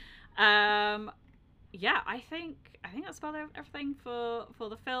nap. Yeah, I think that's about everything for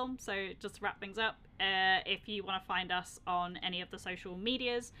the film. So just to wrap things up, if you want to find us on any of the social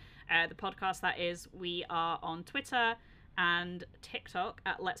medias, the podcast that is, we are on Twitter and TikTok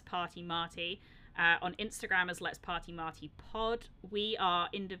at Let's Party Marty, on Instagram as Let's Party Marty Pod. We are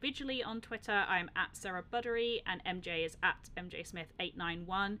individually on Twitter. I'm at Sarah Buddery and MJ is at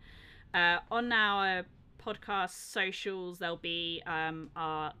MJSmith891. On our podcast socials, there'll be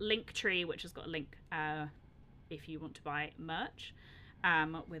our link tree, which has got a link if you want to buy merch,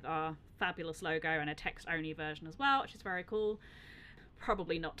 with our fabulous logo and a text only version as well, which is very cool.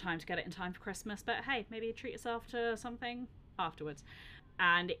 Probably not time to get it in time for Christmas, but hey, maybe treat yourself to something afterwards.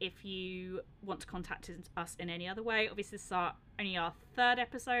 And if you want to contact us in any other way, obviously this is only our third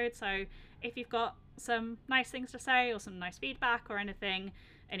episode, so if you've got some nice things to say or some nice feedback or anything,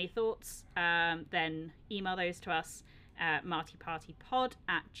 any thoughts, then email those to us at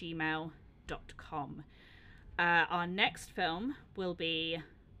martypartypod@gmail.com. Our next film will be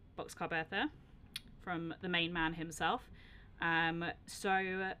Boxcar Bertha from the main man himself.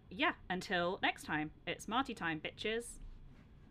 So yeah, until next time, it's Marty time, bitches.